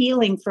cathartic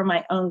healing for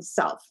my own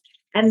self.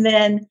 And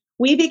then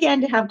we began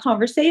to have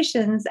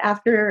conversations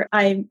after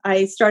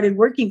I started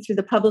working through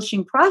the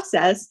publishing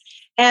process.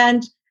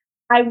 And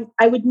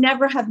I would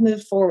never have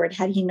moved forward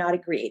had he not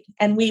agreed.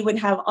 And we would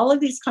have all of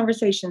these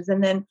conversations.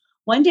 And then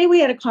one day we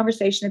had a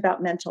conversation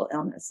about mental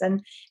illness.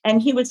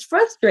 And he was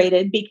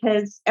frustrated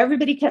because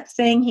everybody kept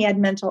saying he had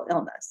mental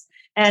illness.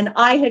 And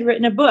I had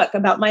written a book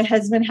about my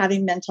husband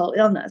having mental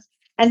illness.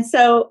 And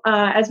so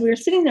as we were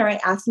sitting there, I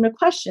asked him a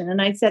question.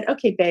 And I said,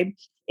 okay, babe,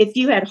 if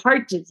you had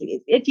heart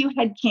disease, if you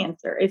had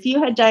cancer, if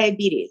you had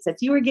diabetes, if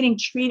you were getting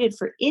treated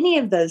for any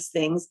of those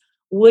things,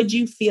 would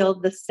you feel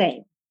the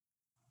same?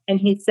 And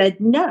he said,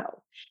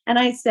 no. And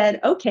I said,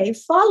 okay,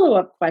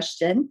 follow-up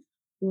question.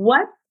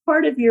 What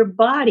part of your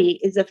body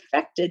is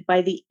affected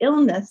by the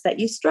illness that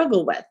you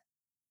struggle with?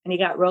 And he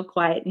got real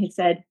quiet and he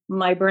said,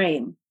 my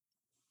brain.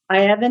 I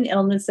have an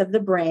illness of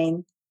the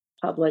brain.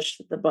 Publish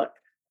the book.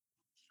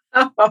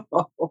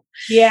 Oh.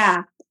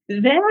 Yeah.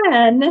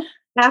 Then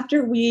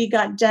after we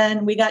got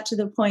done, we got to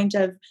the point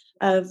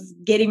of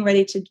getting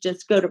ready to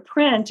just go to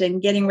print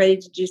and getting ready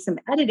to do some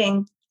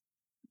editing.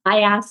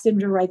 I asked him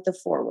to write the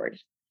foreword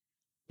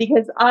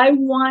because I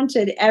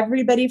wanted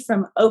everybody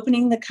from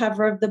opening the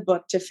cover of the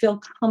book to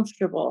feel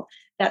comfortable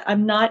that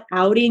I'm not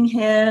outing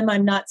him.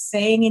 I'm not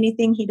saying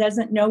anything. He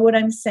doesn't know what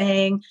I'm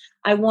saying.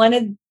 I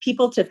wanted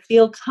people to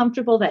feel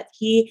comfortable that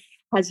he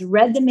has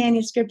read the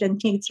manuscript and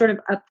he sort of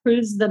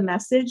approves the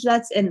message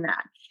that's in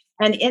that.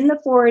 And in the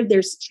foreword,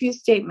 there's 2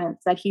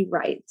 statements that he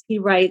writes. He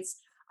writes,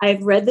 I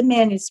have read the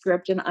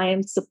manuscript and I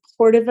am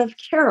supportive of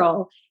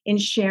Carol in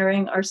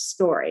sharing our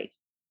story.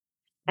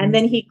 And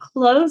then he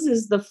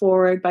closes the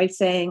foreword by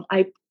saying,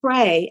 I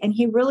pray, and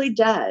he really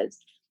does,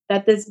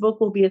 that this book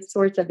will be a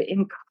source of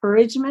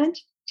encouragement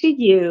to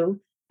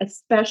you,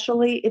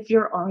 especially if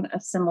you're on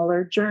a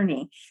similar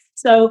journey.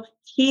 So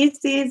he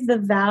sees the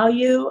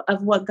value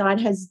of what God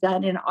has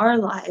done in our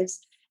lives.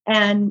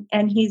 And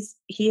he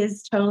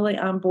is totally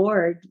on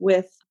board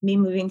with me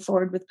moving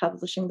forward with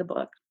publishing the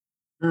book.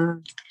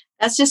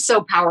 That's just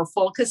so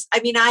powerful. Because I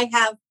mean, I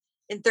have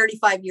in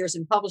 35 years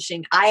in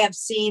publishing, I have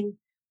seen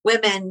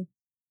women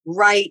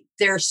write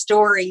their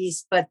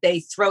stories, but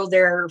they throw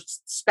their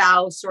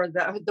spouse or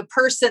the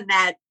person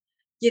that,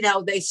 you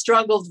know, they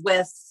struggled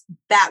with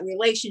that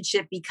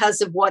relationship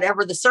because of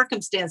whatever the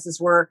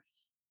circumstances were.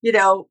 You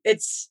know,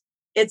 it's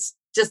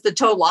just the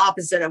total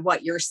opposite of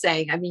what you're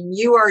saying. I mean,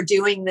 you are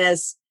doing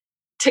this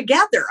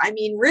together. I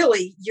mean,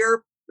 really,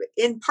 you're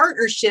in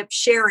partnership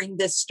sharing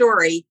this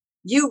story.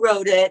 You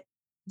wrote it,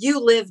 you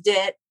lived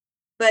it,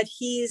 but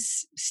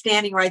he's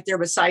standing right there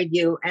beside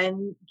you.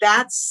 And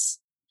that's,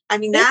 I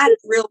mean, that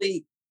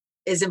really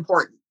is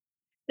important.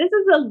 This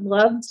is a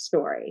love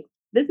story.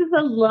 This is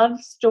a love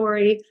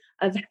story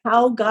of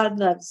how God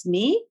loves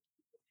me.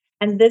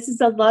 And this is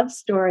a love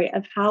story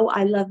of how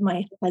I love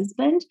my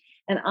husband.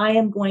 And I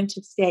am going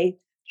to stay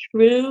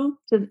true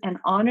to and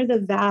honor the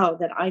vow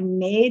that I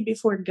made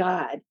before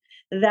God,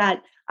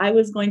 that I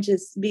was going to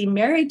be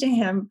married to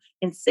him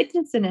in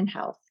sickness and in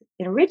health,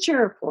 in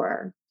richer or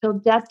poorer, till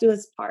death do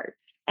us part.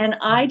 And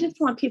I just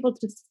want people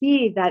to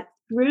see that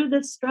through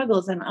the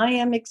struggles, and I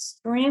am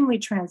extremely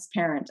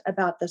transparent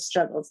about the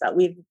struggles that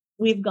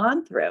we've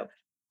gone through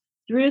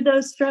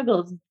those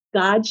struggles,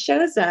 God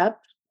shows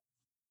up.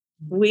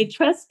 We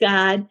trust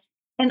God,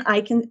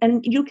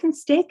 and you can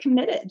stay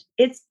committed.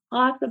 It's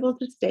possible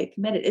to stay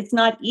committed. It's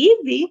not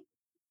easy.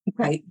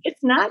 Right.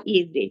 It's not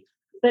easy,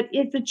 but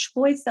it's a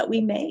choice that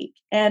we make.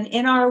 And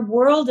in our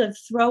world of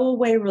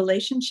throwaway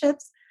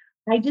relationships,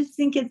 I just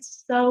think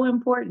it's so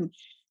important.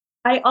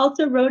 I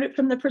also wrote it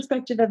from the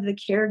perspective of the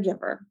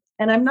caregiver.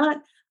 And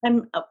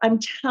I'm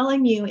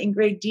telling you in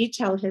great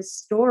detail his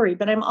story,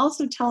 but I'm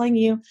also telling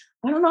you,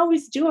 I don't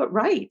always do it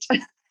right.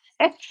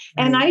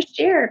 And I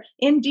share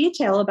in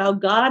detail about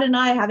God and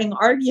I having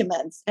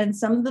arguments and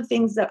some of the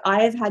things that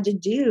I have had to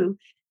do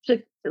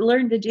to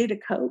learn to do to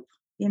cope,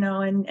 you know,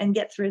 and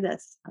get through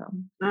this.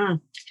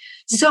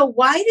 So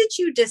why did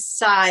you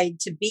decide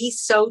to be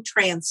so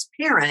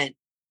transparent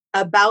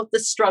about the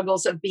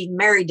struggles of being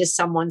married to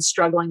someone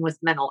struggling with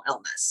mental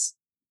illness?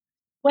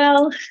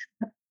 Well,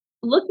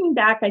 looking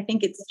back, I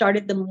think it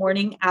started the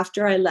morning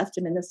after I left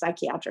him in the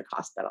psychiatric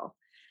hospital.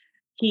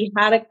 He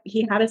had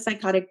a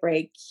psychotic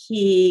break.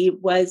 He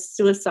was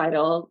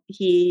suicidal.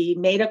 He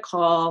made a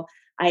call.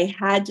 I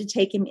had to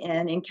take him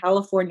in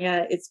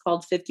California. It's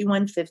called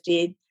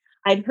 5150.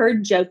 I'd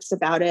heard jokes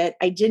about it.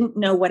 I didn't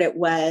know what it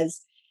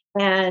was.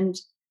 And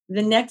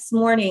the next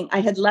morning,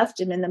 I had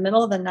left him in the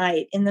middle of the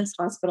night in this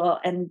hospital.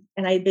 And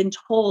I had been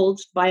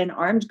told by an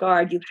armed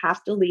guard, you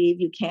have to leave.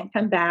 You can't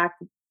come back.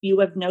 You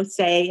have no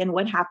say in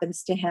what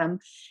happens to him.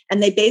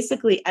 And they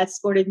basically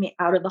escorted me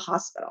out of the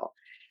hospital.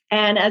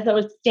 And as I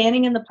was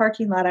standing in the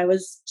parking lot, I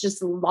was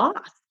just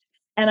lost.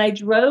 And I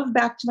drove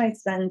back to my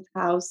son's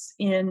house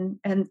in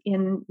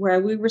where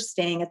we were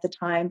staying at the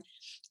time.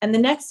 And the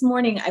next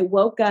morning I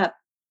woke up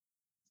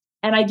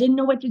and I didn't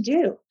know what to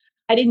do.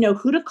 I didn't know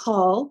who to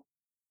call.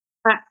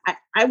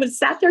 I was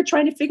sat there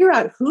trying to figure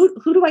out who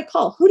do I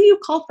call? Who do you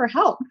call for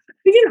help?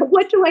 You know,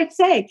 what do I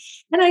say?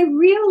 And I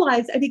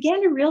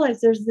began to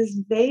realize there's this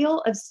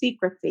veil of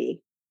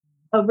secrecy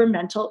over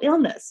mental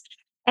illness.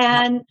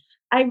 And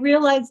I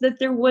realized that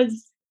there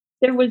was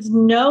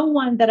no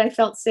one that I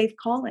felt safe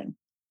calling.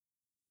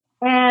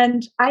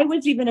 And I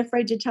was even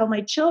afraid to tell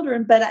my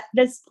children, but at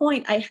this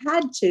point I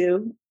had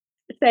to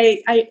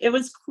say, it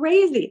was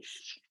crazy.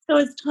 So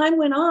as time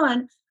went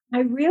on, I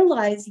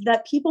realized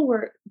that people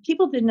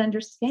didn't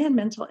understand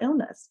mental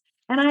illness.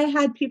 And I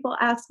had people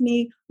ask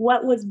me,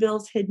 what was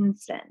Bill's hidden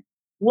sin?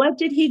 What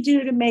did he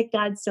do to make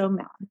God so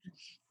mad?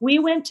 We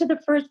went to the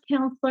first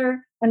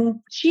counselor and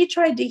she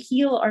tried to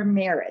heal our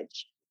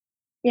marriage.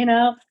 You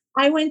know,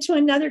 I went to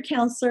another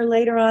counselor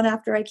later on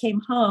after I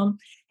came home.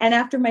 And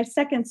after my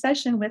second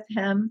session with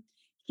him,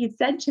 he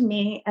said to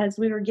me as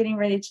we were getting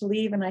ready to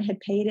leave and I had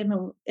paid him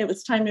and it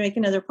was time to make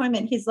another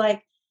appointment, he's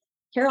like,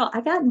 Carol,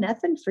 I got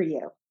nothing for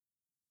you.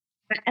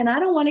 And I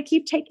don't want to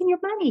keep taking your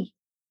money.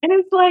 And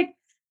I'm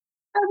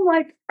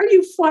like, are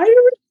you fired?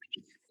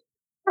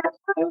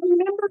 I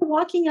remember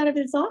walking out of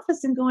his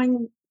office and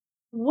going,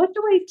 what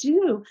do I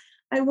do?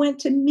 I went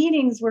to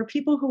meetings where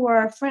people who were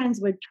our friends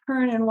would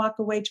turn and walk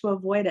away to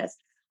avoid us.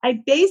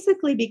 I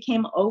basically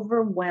became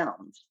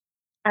overwhelmed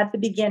at the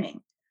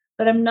beginning,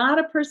 but I'm not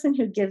a person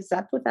who gives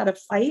up without a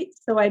fight.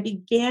 So I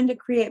began to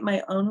create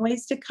my own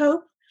ways to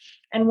cope.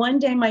 And one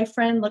day my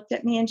friend looked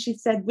at me and she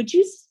said, would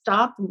you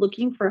stop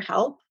looking for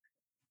help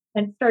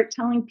and start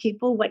telling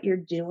people what you're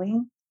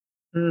doing?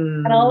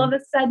 And all of Mm.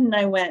 a sudden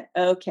I went,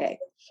 okay.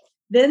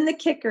 Then the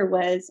kicker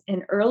was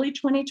in early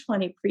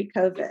 2020,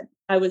 pre-COVID,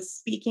 I was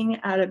speaking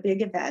at a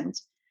big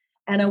event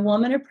and a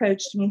woman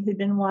approached me who'd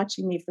been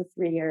watching me for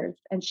 3 years.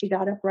 And she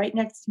got up right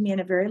next to me in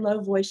a very low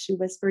voice. She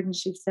whispered and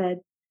she said,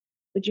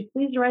 would you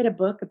please write a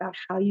book about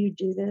how you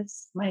do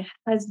this? My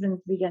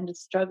husband's begun to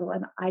struggle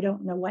and I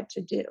don't know what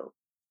to do.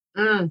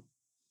 Mm.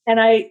 And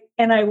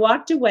I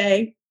walked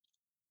away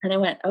and I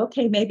went,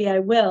 okay, maybe I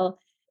will.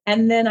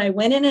 And then I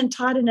went in and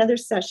taught another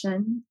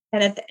session.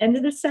 And at the end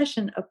of the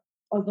session,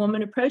 a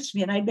woman approached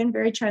me, and I'd been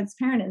very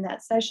transparent in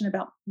that session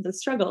about the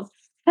struggles.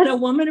 And a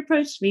woman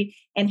approached me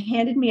and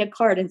handed me a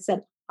card and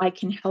said, I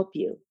can help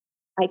you.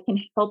 I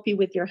can help you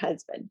with your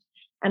husband.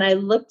 And I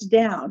looked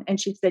down and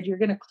she said, you're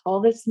going to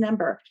call this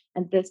number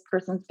and this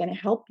person's going to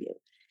help you.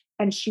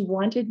 And she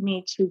wanted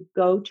me to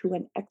go to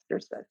an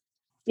exorcist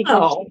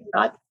because Oh. she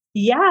thought,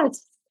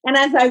 yes. And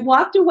as I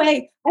walked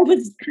away, I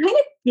was kind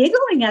of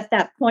giggling at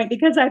that point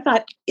because I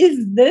thought,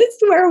 is this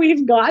where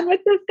we've gone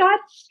with this, God?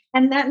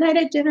 And that night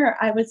at dinner,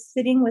 I was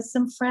sitting with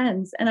some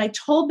friends and I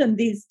told them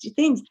these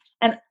things.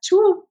 And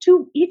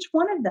to each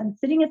one of them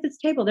sitting at this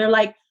table, they're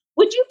like,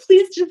 would you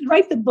please just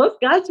write the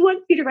book? God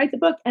wants you to write the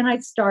book. And I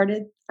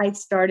started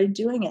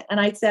doing it. And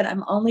I said,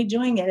 I'm only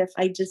doing it if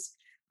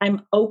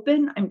I'm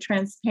open, I'm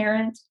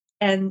transparent,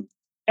 and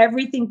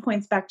everything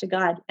points back to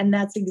God. And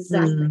that's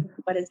exactly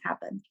what has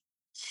happened.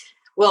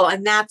 Well,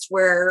 and that's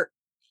where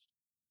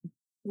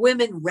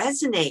women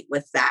resonate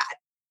with that.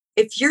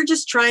 If you're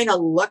just trying to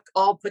look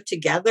all put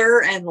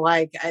together and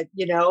like,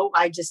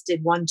 I just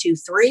did 1, 2,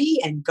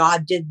 3 and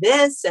God did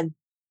this.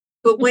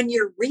 But when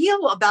you're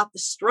real about the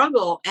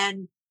struggle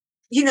and,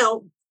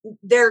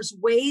 there's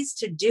ways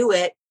to do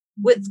it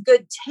with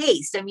good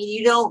taste. I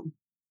mean,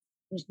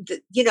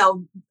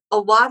 a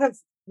lot of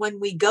when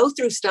we go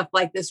through stuff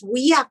like this,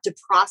 we have to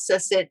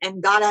process it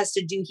and God has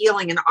to do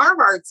healing in our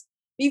hearts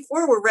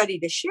before we're ready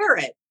to share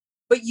it.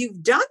 But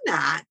you've done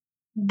that.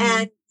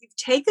 And you've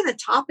taken a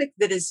topic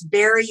that is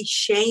very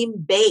shame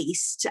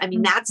based. I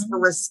mean, that's the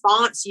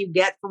response you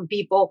get from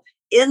people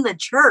in the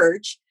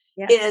church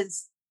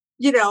is,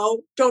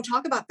 don't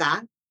talk about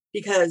that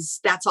because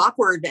that's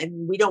awkward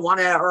and we don't want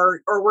to,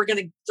 or we're going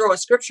to throw a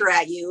scripture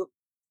at you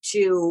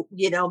to,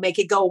 make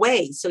it go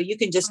away. So you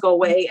can just go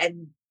away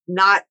and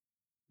not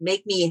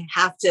make me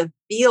have to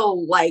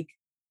feel like,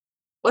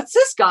 what's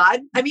this,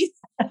 God? I mean,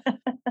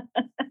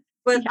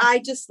 but I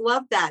just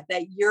love that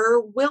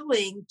you're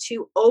willing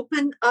to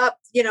open up,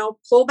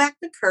 pull back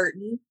the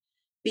curtain,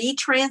 be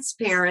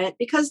transparent,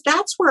 because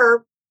that's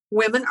where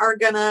women are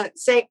going to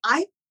say,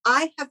 I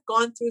have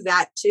gone through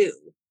that too.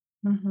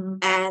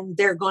 And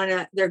they're going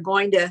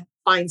to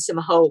find some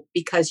hope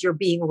because you're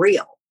being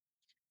real.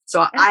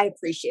 So I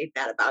appreciate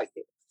that about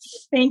you.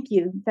 Thank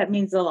you. That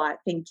means a lot.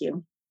 Thank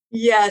you.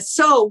 Yeah.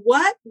 So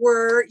what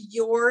were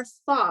your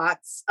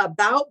thoughts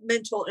about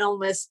mental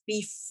illness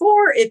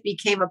before it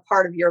became a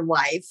part of your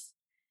life?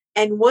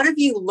 And what have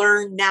you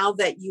learned now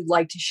that you'd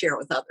like to share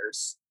with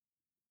others?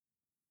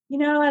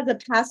 As a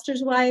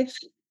pastor's wife,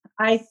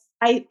 I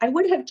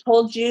would have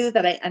told you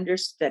that I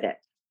understood it.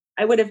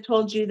 I would have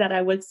told you that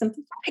I was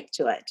sympathetic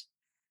to it.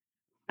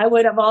 I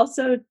would have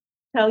also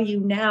tell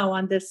you now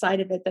on this side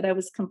of it that I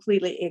was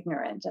completely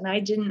ignorant and I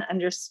didn't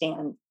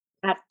understand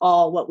at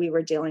all what we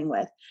were dealing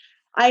with.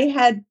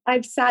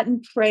 I've sat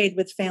and prayed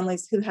with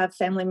families who have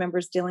family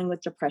members dealing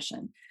with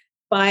depression,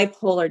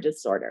 bipolar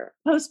disorder,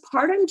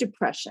 postpartum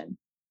depression,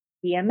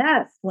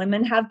 PMS.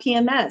 Women have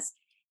PMS,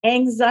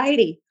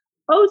 anxiety,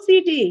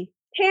 OCD,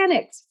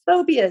 panics,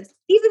 phobias,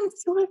 even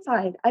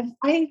suicide.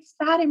 I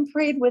sat and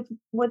prayed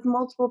with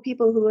multiple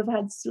people who have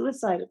had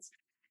suicides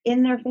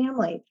in their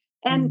family.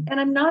 And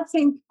I'm not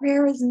saying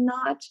prayer is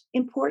not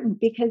important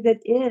because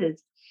it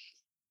is.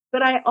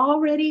 But I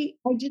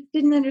just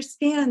didn't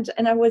understand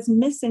and I was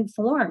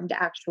misinformed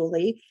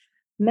actually.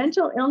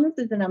 Mental illness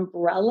is an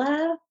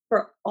umbrella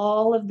for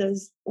all of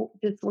those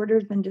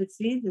disorders and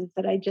diseases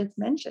that I just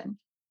mentioned.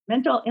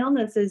 Mental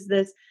illness is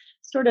this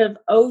sort of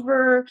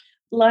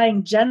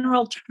overlying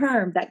general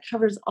term that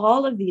covers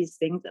all of these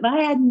things. And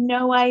I had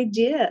no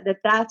idea that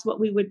that's what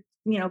we would,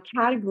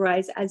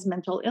 categorize as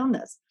mental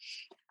illness.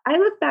 I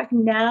look back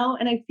now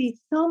and I see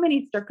so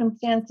many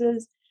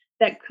circumstances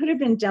that could have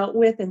been dealt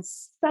with in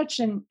such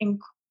an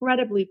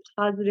incredibly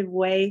positive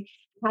way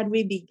had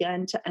we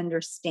begun to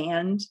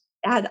understand,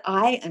 had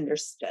I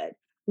understood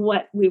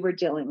what we were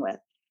dealing with.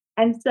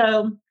 And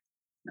so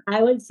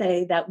I would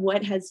say that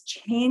what has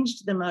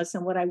changed the most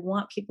and what I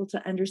want people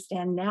to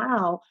understand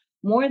now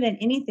more than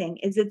anything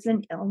is it's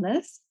an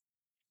illness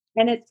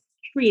and it's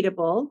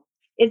treatable.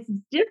 It's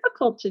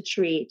difficult to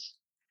treat,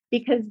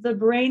 because the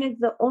brain is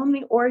the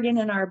only organ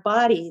in our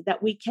body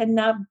that we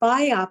cannot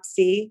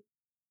biopsy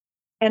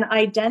and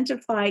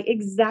identify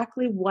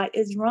exactly what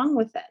is wrong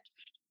with it.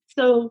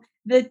 So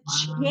the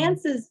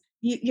chances,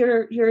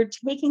 you're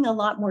taking a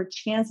lot more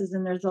chances,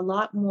 and there's a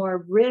lot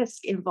more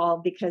risk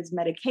involved because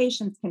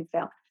medications can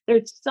fail.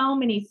 There's so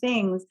many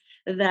things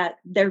that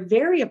they're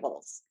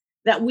variables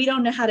that we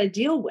don't know how to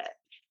deal with.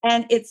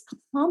 And it's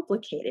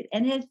complicated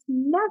and it's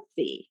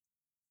messy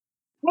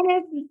and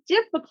it's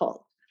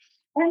difficult.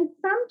 And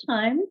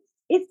sometimes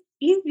it's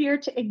easier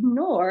to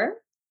ignore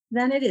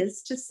than it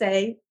is to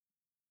say,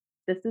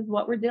 this is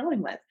what we're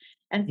dealing with.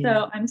 And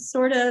so I'm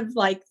sort of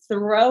like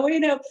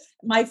throwing up.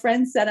 My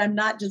friend said, I'm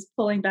not just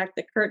pulling back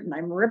the curtain,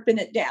 I'm ripping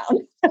it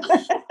down.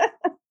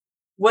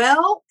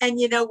 Well, and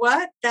you know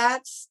what?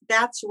 That's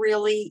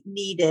really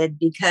needed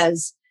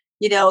because,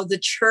 the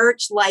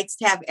church likes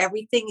to have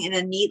everything in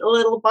a neat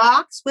little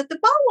box with the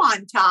bow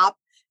on top.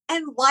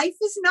 And life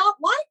is not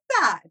like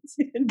that.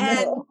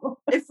 No.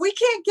 And if we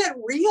can't get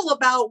real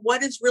about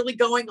what is really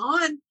going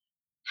on,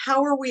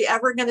 how are we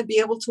ever going to be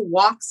able to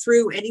walk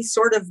through any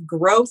sort of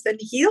growth and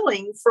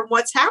healing from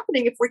what's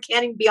happening if we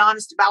can't even be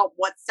honest about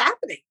what's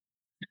happening?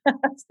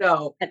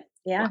 So,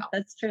 yeah, wow.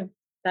 That's true.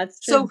 That's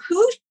true.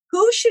 So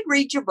who should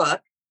read your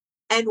book,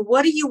 and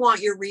what do you want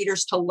your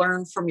readers to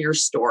learn from your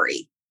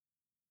story?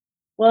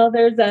 Well,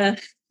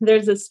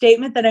 there's a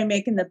statement that I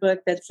make in the book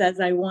that says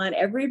I want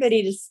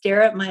everybody to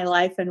stare at my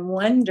life and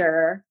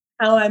wonder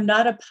how I'm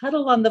not a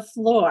puddle on the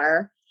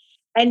floor,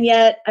 and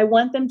yet I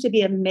want them to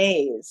be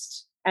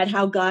amazed at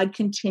how God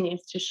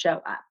continues to show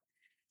up.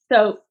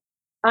 So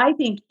I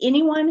think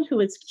anyone who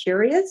is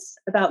curious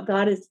about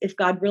God, is if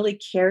God really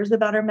cares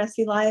about our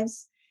messy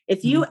lives,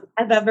 if you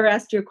have ever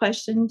asked your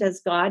question,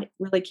 does God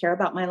really care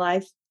about my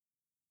life?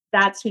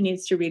 That's who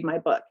needs to read my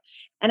book.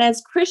 And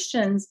as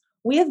Christians,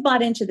 we have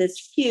bought into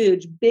this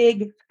huge,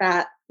 big,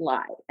 fat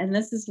lie. And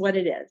this is what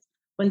it is.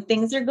 When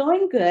things are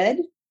going good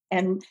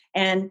and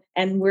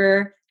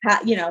we're,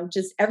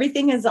 just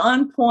everything is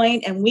on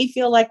point and we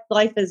feel like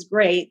life is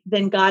great,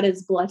 then God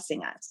is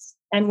blessing us.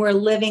 And we're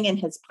living in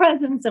his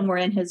presence and we're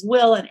in his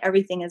will and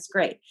everything is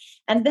great.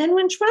 And then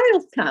when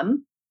trials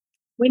come,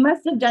 we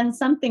must have done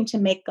something to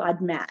make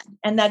God mad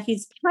and that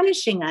he's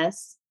punishing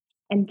us.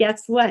 And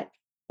guess what?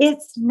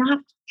 It's not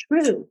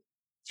true.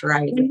 That's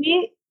right. And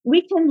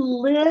we can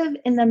live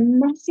in the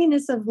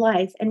messiness of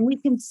life and we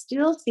can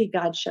still see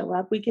God show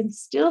up. We can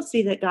still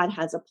see that God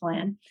has a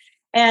plan.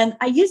 And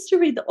I used to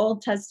read the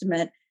Old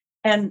Testament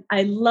and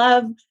I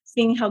love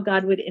seeing how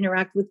God would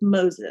interact with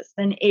Moses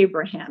and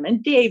Abraham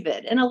and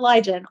David and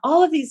Elijah and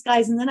all of these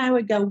guys. And then I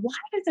would go, why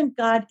doesn't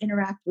God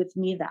interact with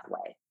me that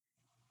way?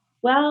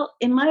 Well,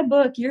 in my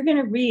book, you're going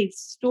to read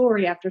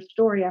story after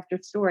story after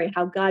story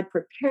how God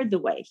prepared the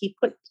way. He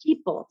put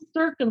people,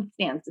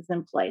 circumstances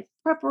in place,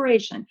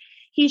 preparation.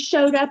 He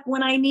showed up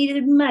when I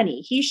needed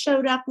money. He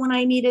showed up when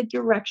I needed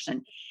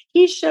direction.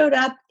 He showed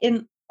up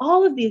in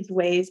all of these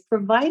ways,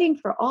 providing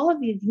for all of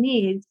these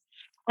needs.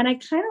 And I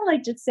kind of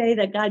like to say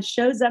that God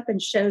shows up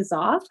and shows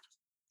off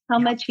how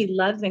much he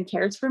loves and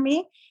cares for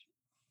me.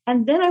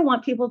 And then I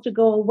want people to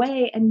go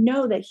away and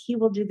know that he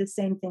will do the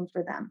same thing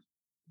for them.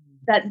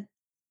 That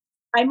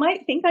I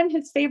might think I'm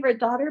his favorite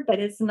daughter, but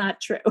it's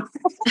not true.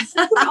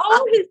 We're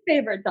all his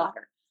favorite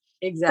daughter.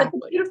 Exactly.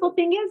 But the beautiful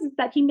thing is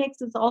that he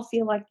makes us all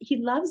feel like he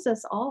loves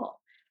us all.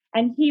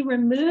 And he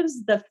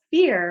removes the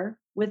fear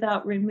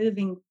without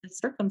removing the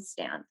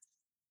circumstance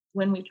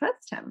when we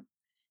trust him.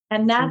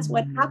 And that's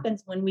what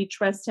happens when we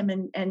trust him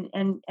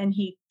and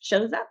he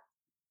shows up.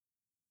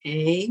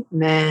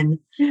 Amen.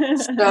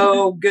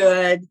 So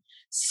good.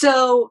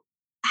 So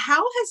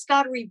how has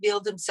God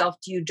revealed himself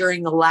to you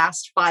during the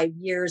last 5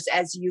 years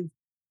as you've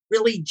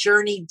really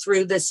journeyed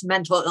through this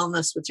mental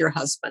illness with your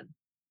husband?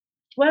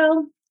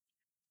 Well,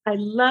 I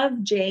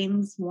love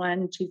James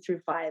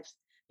 1:2-5,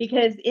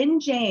 because in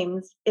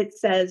James, it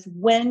says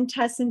when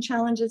tests and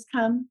challenges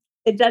come,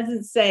 it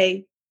doesn't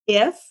say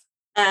if,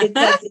 it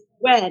says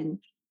when.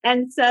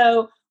 And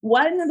so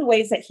one of the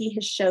ways that he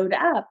has showed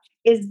up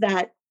is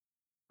that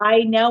I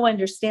now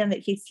understand that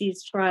he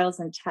sees trials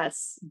and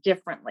tests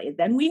differently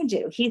than we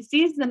do. He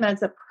sees them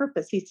as a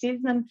purpose. He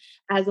sees them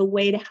as a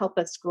way to help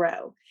us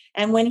grow.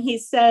 And when he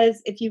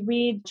says, if you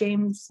read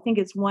James, I think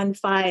it's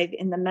 1:5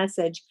 in the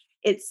Message,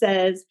 it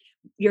says,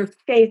 your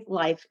faith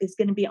life is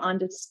going to be on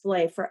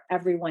display for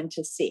everyone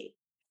to see.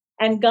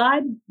 And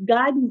God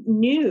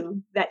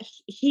knew that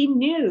he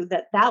knew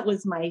that that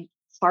was my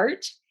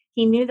heart.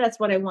 He knew that's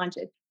what I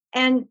wanted.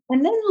 And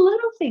then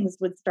little things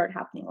would start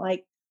happening.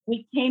 Like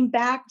we came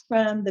back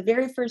from the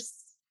very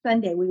first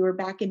Sunday, we were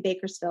back in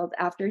Bakersfield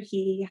after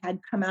he had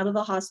come out of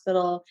the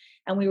hospital,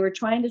 and we were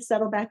trying to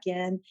settle back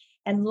in,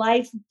 and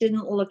life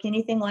didn't look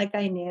anything like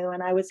I knew.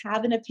 And I was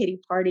having a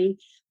pity party,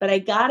 but I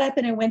got up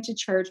and I went to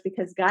church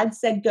because God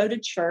said, go to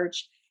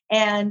church.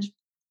 And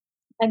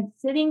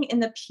sitting in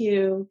the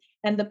pew,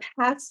 and the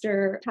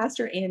Pastor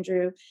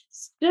Andrew,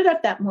 stood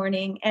up that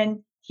morning and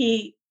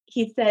he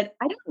said,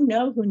 I don't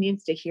know who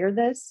needs to hear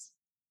this,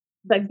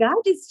 but God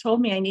just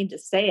told me I need to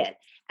say it.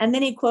 And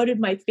then he quoted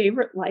my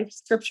favorite life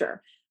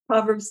scripture,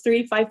 Proverbs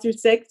 3,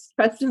 5-6,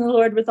 trust in the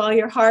Lord with all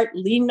your heart,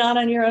 lean not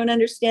on your own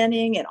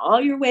understanding, and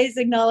all your ways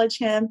acknowledge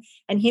him,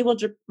 and he will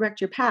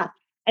direct your path.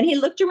 And he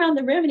looked around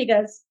the room and he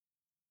goes,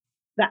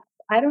 that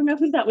I don't know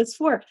who that was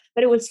for,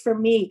 but it was for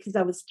me because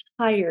I was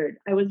tired.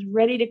 I was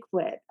ready to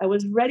quit. I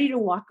was ready to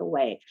walk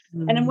away.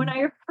 And then when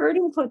I heard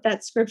him quote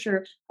that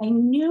scripture, I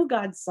knew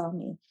God saw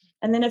me.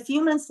 And then a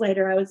few months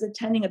later, I was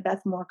attending a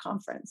Beth Moore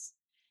conference.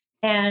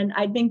 And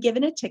I'd been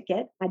given a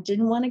ticket. I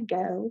didn't want to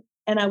go.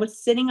 And I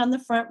was sitting on the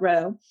front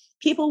row.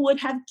 People would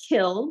have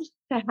killed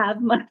to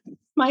have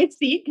my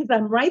seat because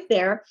I'm right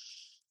there.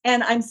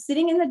 And I'm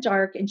sitting in the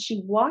dark, and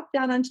she walked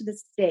out onto the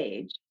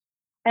stage.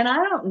 And I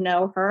don't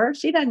know her.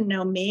 She doesn't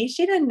know me.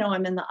 She didn't know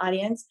I'm in the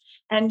audience.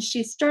 And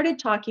she started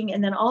talking.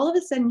 And then all of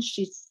a sudden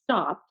she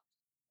stopped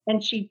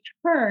and she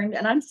turned,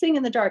 and I'm sitting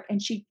in the dark,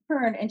 and she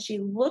turned and she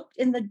looked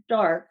in the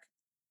dark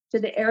to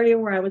the area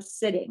where I was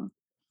sitting.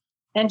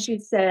 And she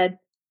said,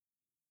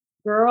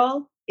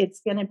 "Girl, it's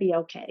going to be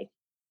okay."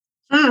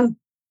 And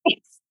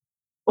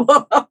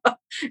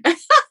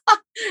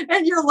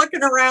you're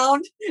looking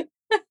around.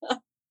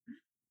 I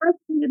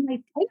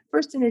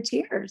burst into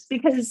tears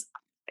because,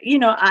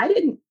 I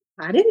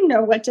didn't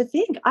know what to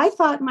think. I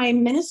thought my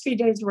ministry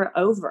days were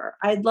over.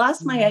 I'd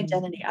lost my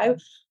identity. I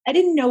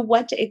didn't know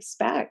what to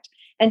expect.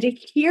 And to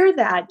hear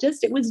that,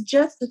 it was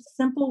just a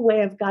simple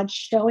way of God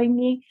showing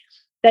me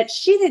that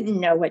she didn't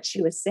know what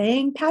she was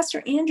saying.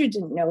 Pastor Andrew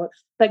didn't know it,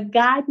 but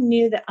God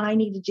knew that I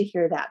needed to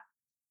hear that.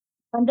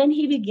 And then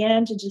he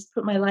began to just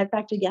put my life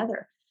back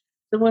together.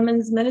 The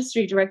women's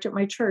ministry director at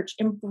my church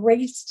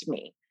embraced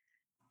me.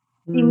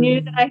 She knew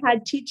that I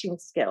had teaching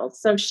skills.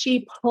 So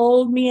she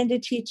pulled me into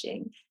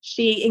teaching.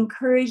 She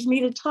encouraged me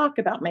to talk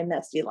about my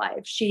messy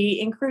life.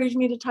 She encouraged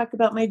me to talk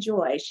about my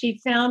joy.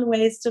 She found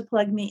ways to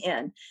plug me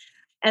in.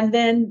 And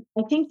then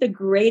I think the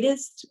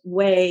greatest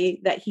way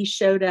that he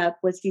showed up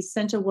was he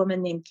sent a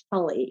woman named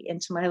Kelly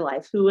into my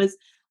life, who was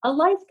a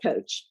life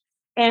coach.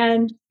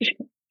 And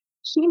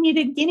she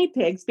needed guinea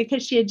pigs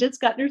because she had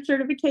just gotten her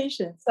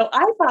certification. So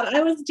I thought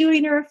I was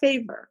doing her a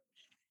favor.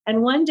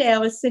 And one day I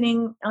was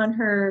sitting on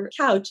her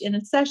couch in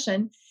a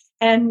session,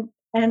 and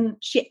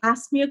she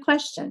asked me a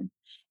question.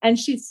 And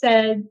she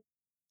said,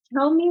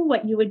 "Tell me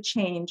what you would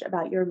change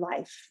about your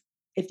life.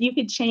 If you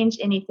could change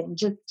anything,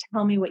 just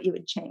tell me what you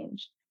would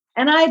change."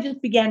 And I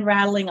just began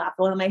rattling off.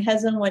 Well, my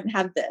husband wouldn't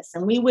have this,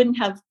 and we wouldn't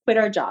have quit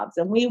our jobs,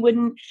 and we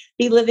wouldn't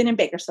be living in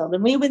Bakersfield,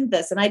 and we wouldn't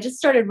this. And I just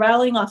started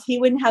rattling off. He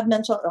wouldn't have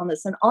mental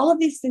illness, and all of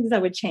these things I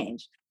would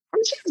change.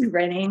 And she was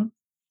grinning.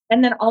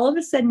 And then all of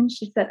a sudden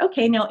she said,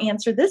 "Okay, now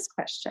answer this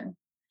question.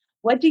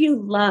 What do you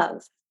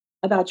love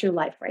about your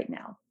life right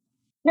now?"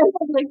 And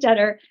I looked at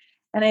her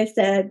and I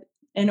said,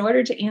 in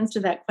order to answer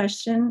that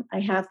question,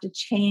 I have to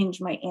change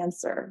my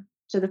answer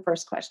to the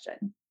first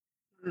question.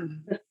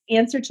 The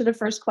answer to the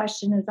first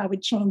question is I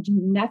would change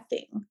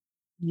nothing.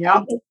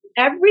 Yeah.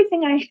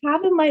 Everything I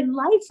have in my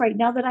life right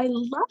now that I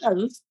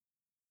love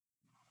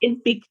is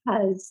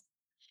because,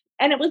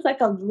 and it was like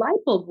a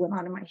light bulb went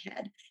on in my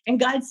head. And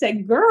God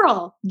said,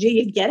 "Girl, do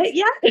you get it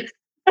yet?"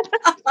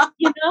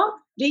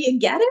 Do you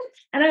get it?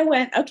 And I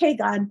went, "Okay,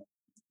 God,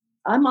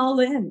 I'm all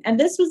in." And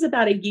this was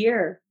about a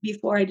year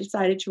before I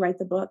decided to write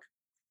the book.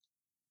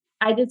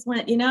 I just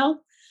went,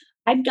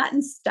 I'd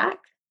gotten stuck.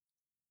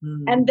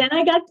 And then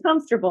I got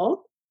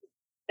comfortable.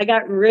 I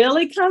got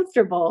really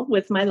comfortable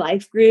with my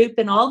life group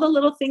and all the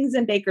little things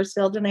in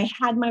Bakersfield. And I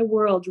had my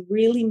world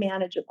really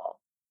manageable.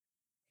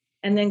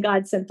 And then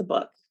God sent the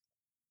book.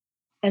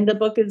 And the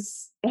book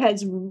has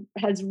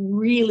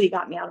really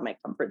got me out of my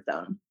comfort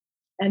zone.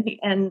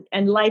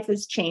 And life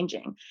is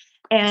changing.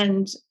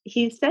 And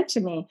he said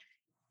to me,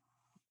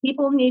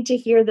 "People need to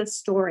hear this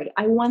story.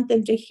 I want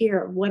them to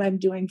hear what I'm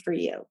doing for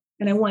you.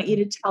 And I want you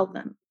to tell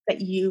them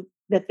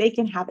that they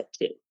can have it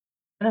too."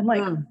 And I'm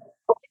like, "Okay,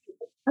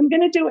 I'm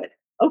going to do it.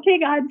 Okay,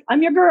 God,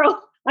 I'm your girl.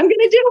 I'm going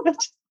to do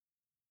it."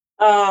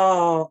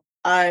 Oh,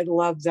 I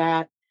love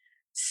that.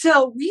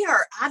 So we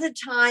are out of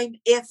time.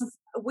 If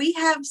we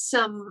have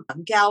some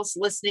gals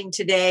listening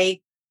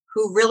today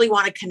who really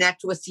want to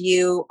connect with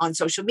you on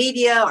social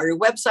media or your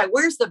website,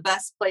 where's the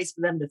best place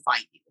for them to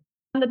find you?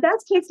 And the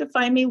best place to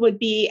find me would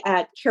be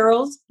at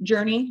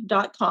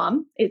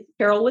carolsjourney.com. It's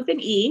Carol with an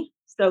E.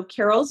 So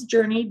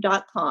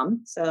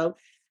carolsjourney.com. So,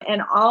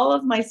 and all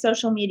of my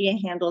social media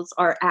handles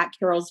are at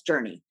Carol's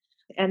Journey.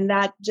 And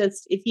that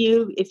just, if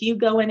you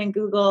go in and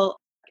Google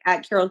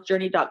at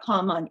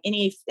carolsjourney.com on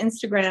any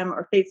Instagram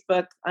or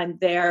Facebook, I'm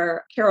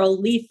there. Carol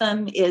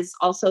Leatham is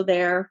also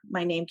there.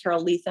 My name,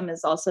 Carol Leatham,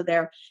 is also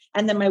there.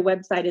 And then my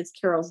website is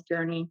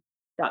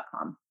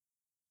carolsjourney.com.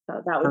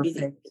 So that would be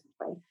the easiest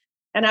way.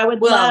 And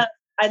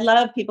I'd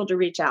love people to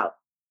reach out.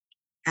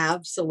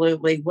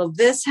 Absolutely. Well,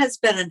 this has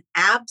been an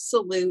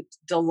absolute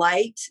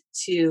delight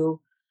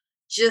to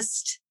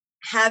just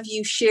have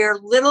you share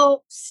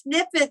little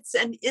snippets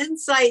and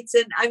insights.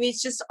 And I mean,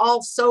 it's just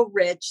all so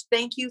rich.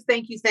 Thank you.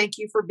 Thank you. Thank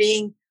you for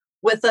being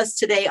with us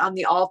today on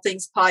the All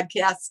Things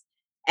Podcast.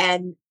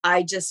 And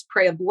I just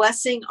pray a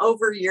blessing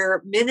over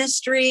your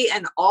ministry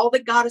and all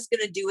that God is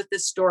going to do with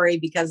this story,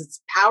 because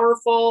it's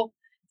powerful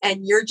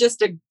and you're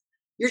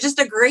you're just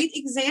a great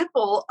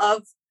example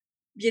of,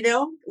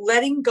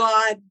 letting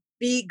God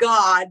be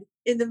God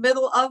in the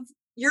middle of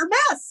your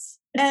mess.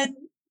 And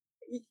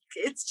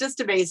it's just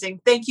amazing.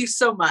 Thank you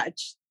so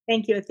much.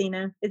 Thank you,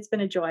 Athena. It's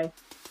been a joy.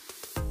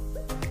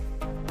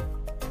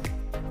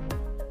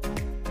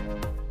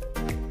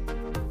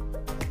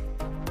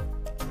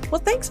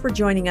 Well, thanks for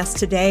joining us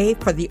today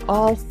for the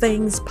All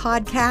Things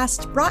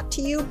podcast, brought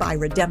to you by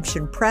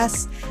Redemption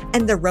Press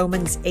and the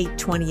Romans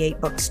 8:28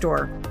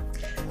 bookstore.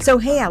 So,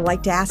 hey, I'd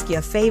like to ask you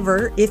a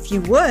favor. If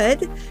you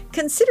would,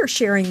 consider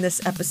sharing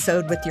this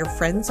episode with your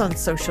friends on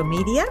social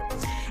media.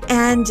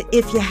 And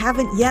if you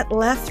haven't yet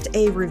left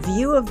a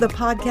review of the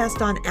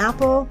podcast on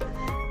Apple,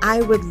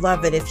 I would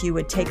love it if you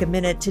would take a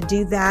minute to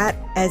do that,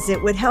 as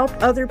it would help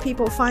other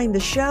people find the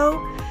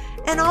show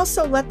and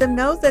also let them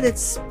know that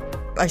it's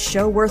a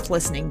show worth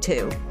listening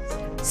to.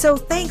 So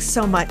thanks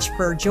so much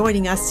for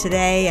joining us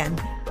today,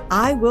 and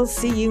I will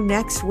see you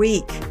next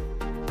week.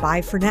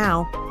 Bye for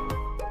now.